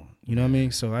another one. You know what I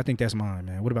mean? So I think that's mine,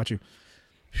 man. What about you?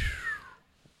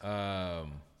 I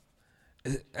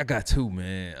got two,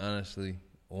 man, honestly.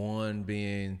 One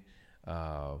being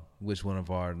which one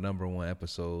of our number one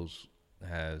episodes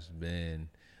has been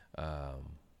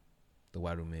the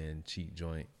White Men Cheat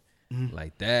Joint.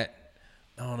 Like that,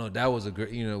 I don't know, that was a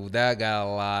great, you know, that got a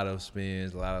lot of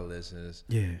spins, a lot of listens.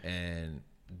 Yeah. And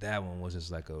that one was just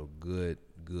like a good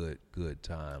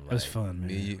time. Like, it was fun, man.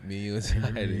 Me, you,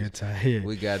 and Titus.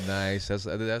 We got nice.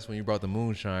 That's when you brought the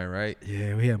moonshine, right?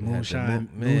 Yeah, we had moonshine.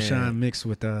 Moonshine mixed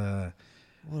with what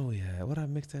do we have? What I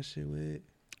mixed that shit with?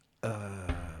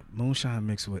 Moonshine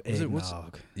mixed with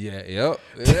eggnog. Yeah.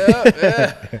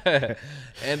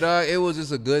 And it was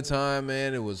just a good time,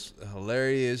 man. It was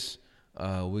hilarious.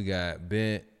 We got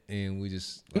bent and we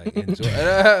just like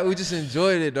enjoyed. We just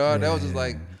enjoyed it, dog. That was just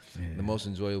like the most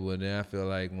enjoyable. And then I feel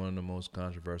like one of the most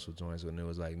controversial joints when it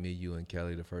was like me, you, and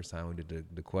Kelly the first time we did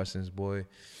the questions, boy.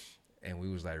 And we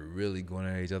was like really going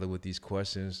at each other with these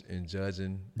questions and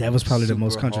judging. That was probably the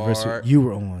most controversial you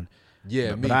were on.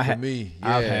 Yeah,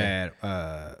 I've had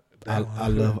I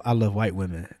love white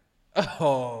women.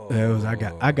 Oh,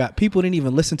 I got people didn't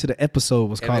even listen to the episode.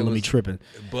 Was calling me tripping,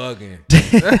 bugging.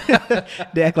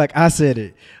 They act like I said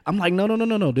it. I'm like,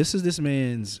 no. This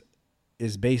man's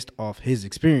is based off his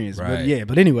experience. Right.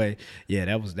 But anyway,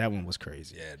 that one was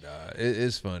crazy. Yeah, dog.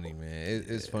 It's funny, man.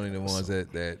 It's funny the ones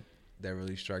that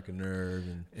really strike a nerve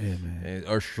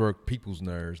or struck people's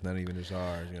nerves, not even just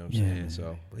ours. You know what I'm saying? Man.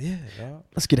 So, but yeah, dog.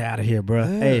 Let's get out of here, bro.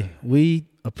 Yeah. Hey, we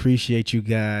appreciate you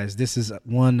guys. This is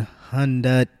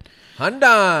 100.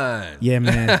 Yeah,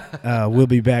 man. We'll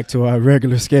be back to our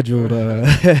regular scheduled.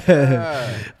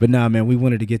 But nah, man, we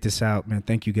wanted to get this out, man.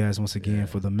 Thank you guys once again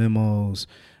for the memos.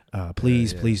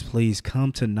 Please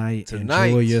come tonight.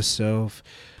 Enjoy yourself.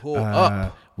 Pull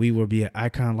up. We will be at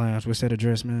Icon Lounge. What's that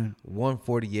address, man?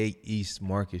 148 East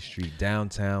Market Street,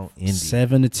 downtown Indy.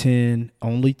 7 to 10,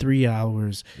 only 3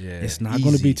 hours. Yeah, it's not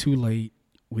going to be too late.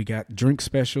 We got drink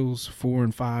specials, $4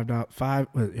 and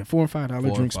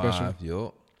 $5 drink special.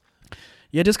 Yup.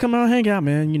 Yeah, just come out and hang out,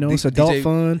 man. You know, it's adult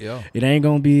fun. Yeah. It ain't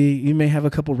gonna be. You may have a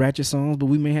couple ratchet songs, but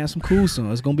we may have some cool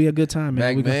songs. It's gonna be a good time,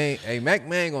 man. Mac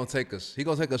Man gonna take us. He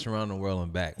gonna take us around the world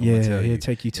and back. He'll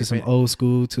take you to some old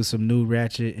school, to some new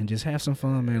ratchet, and just have some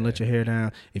fun, man. Let your hair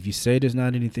down. If you say there's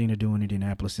not anything to do in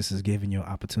Indianapolis, this is giving you an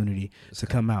opportunity to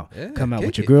come out. Come out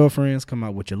with your girlfriends. Come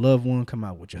out with your loved one. Come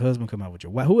out with your husband. Come out with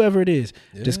your wife. Whoever it is,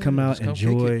 just come out,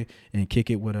 enjoy, and kick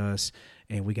it with us.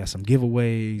 And we got some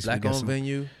giveaways. Black-owned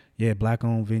venue. Yeah,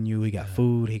 black-owned venue. We got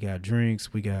food. He got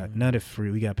drinks. We got none of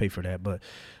free. We got to pay for that. But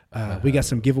we got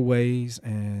some giveaways,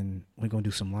 and we're going to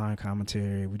do some live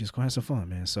commentary. We're just going to have some fun,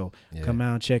 man. So come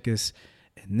out and check us.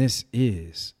 And this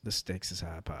is the Stakes is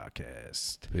High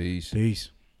podcast. Peace.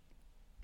 Peace.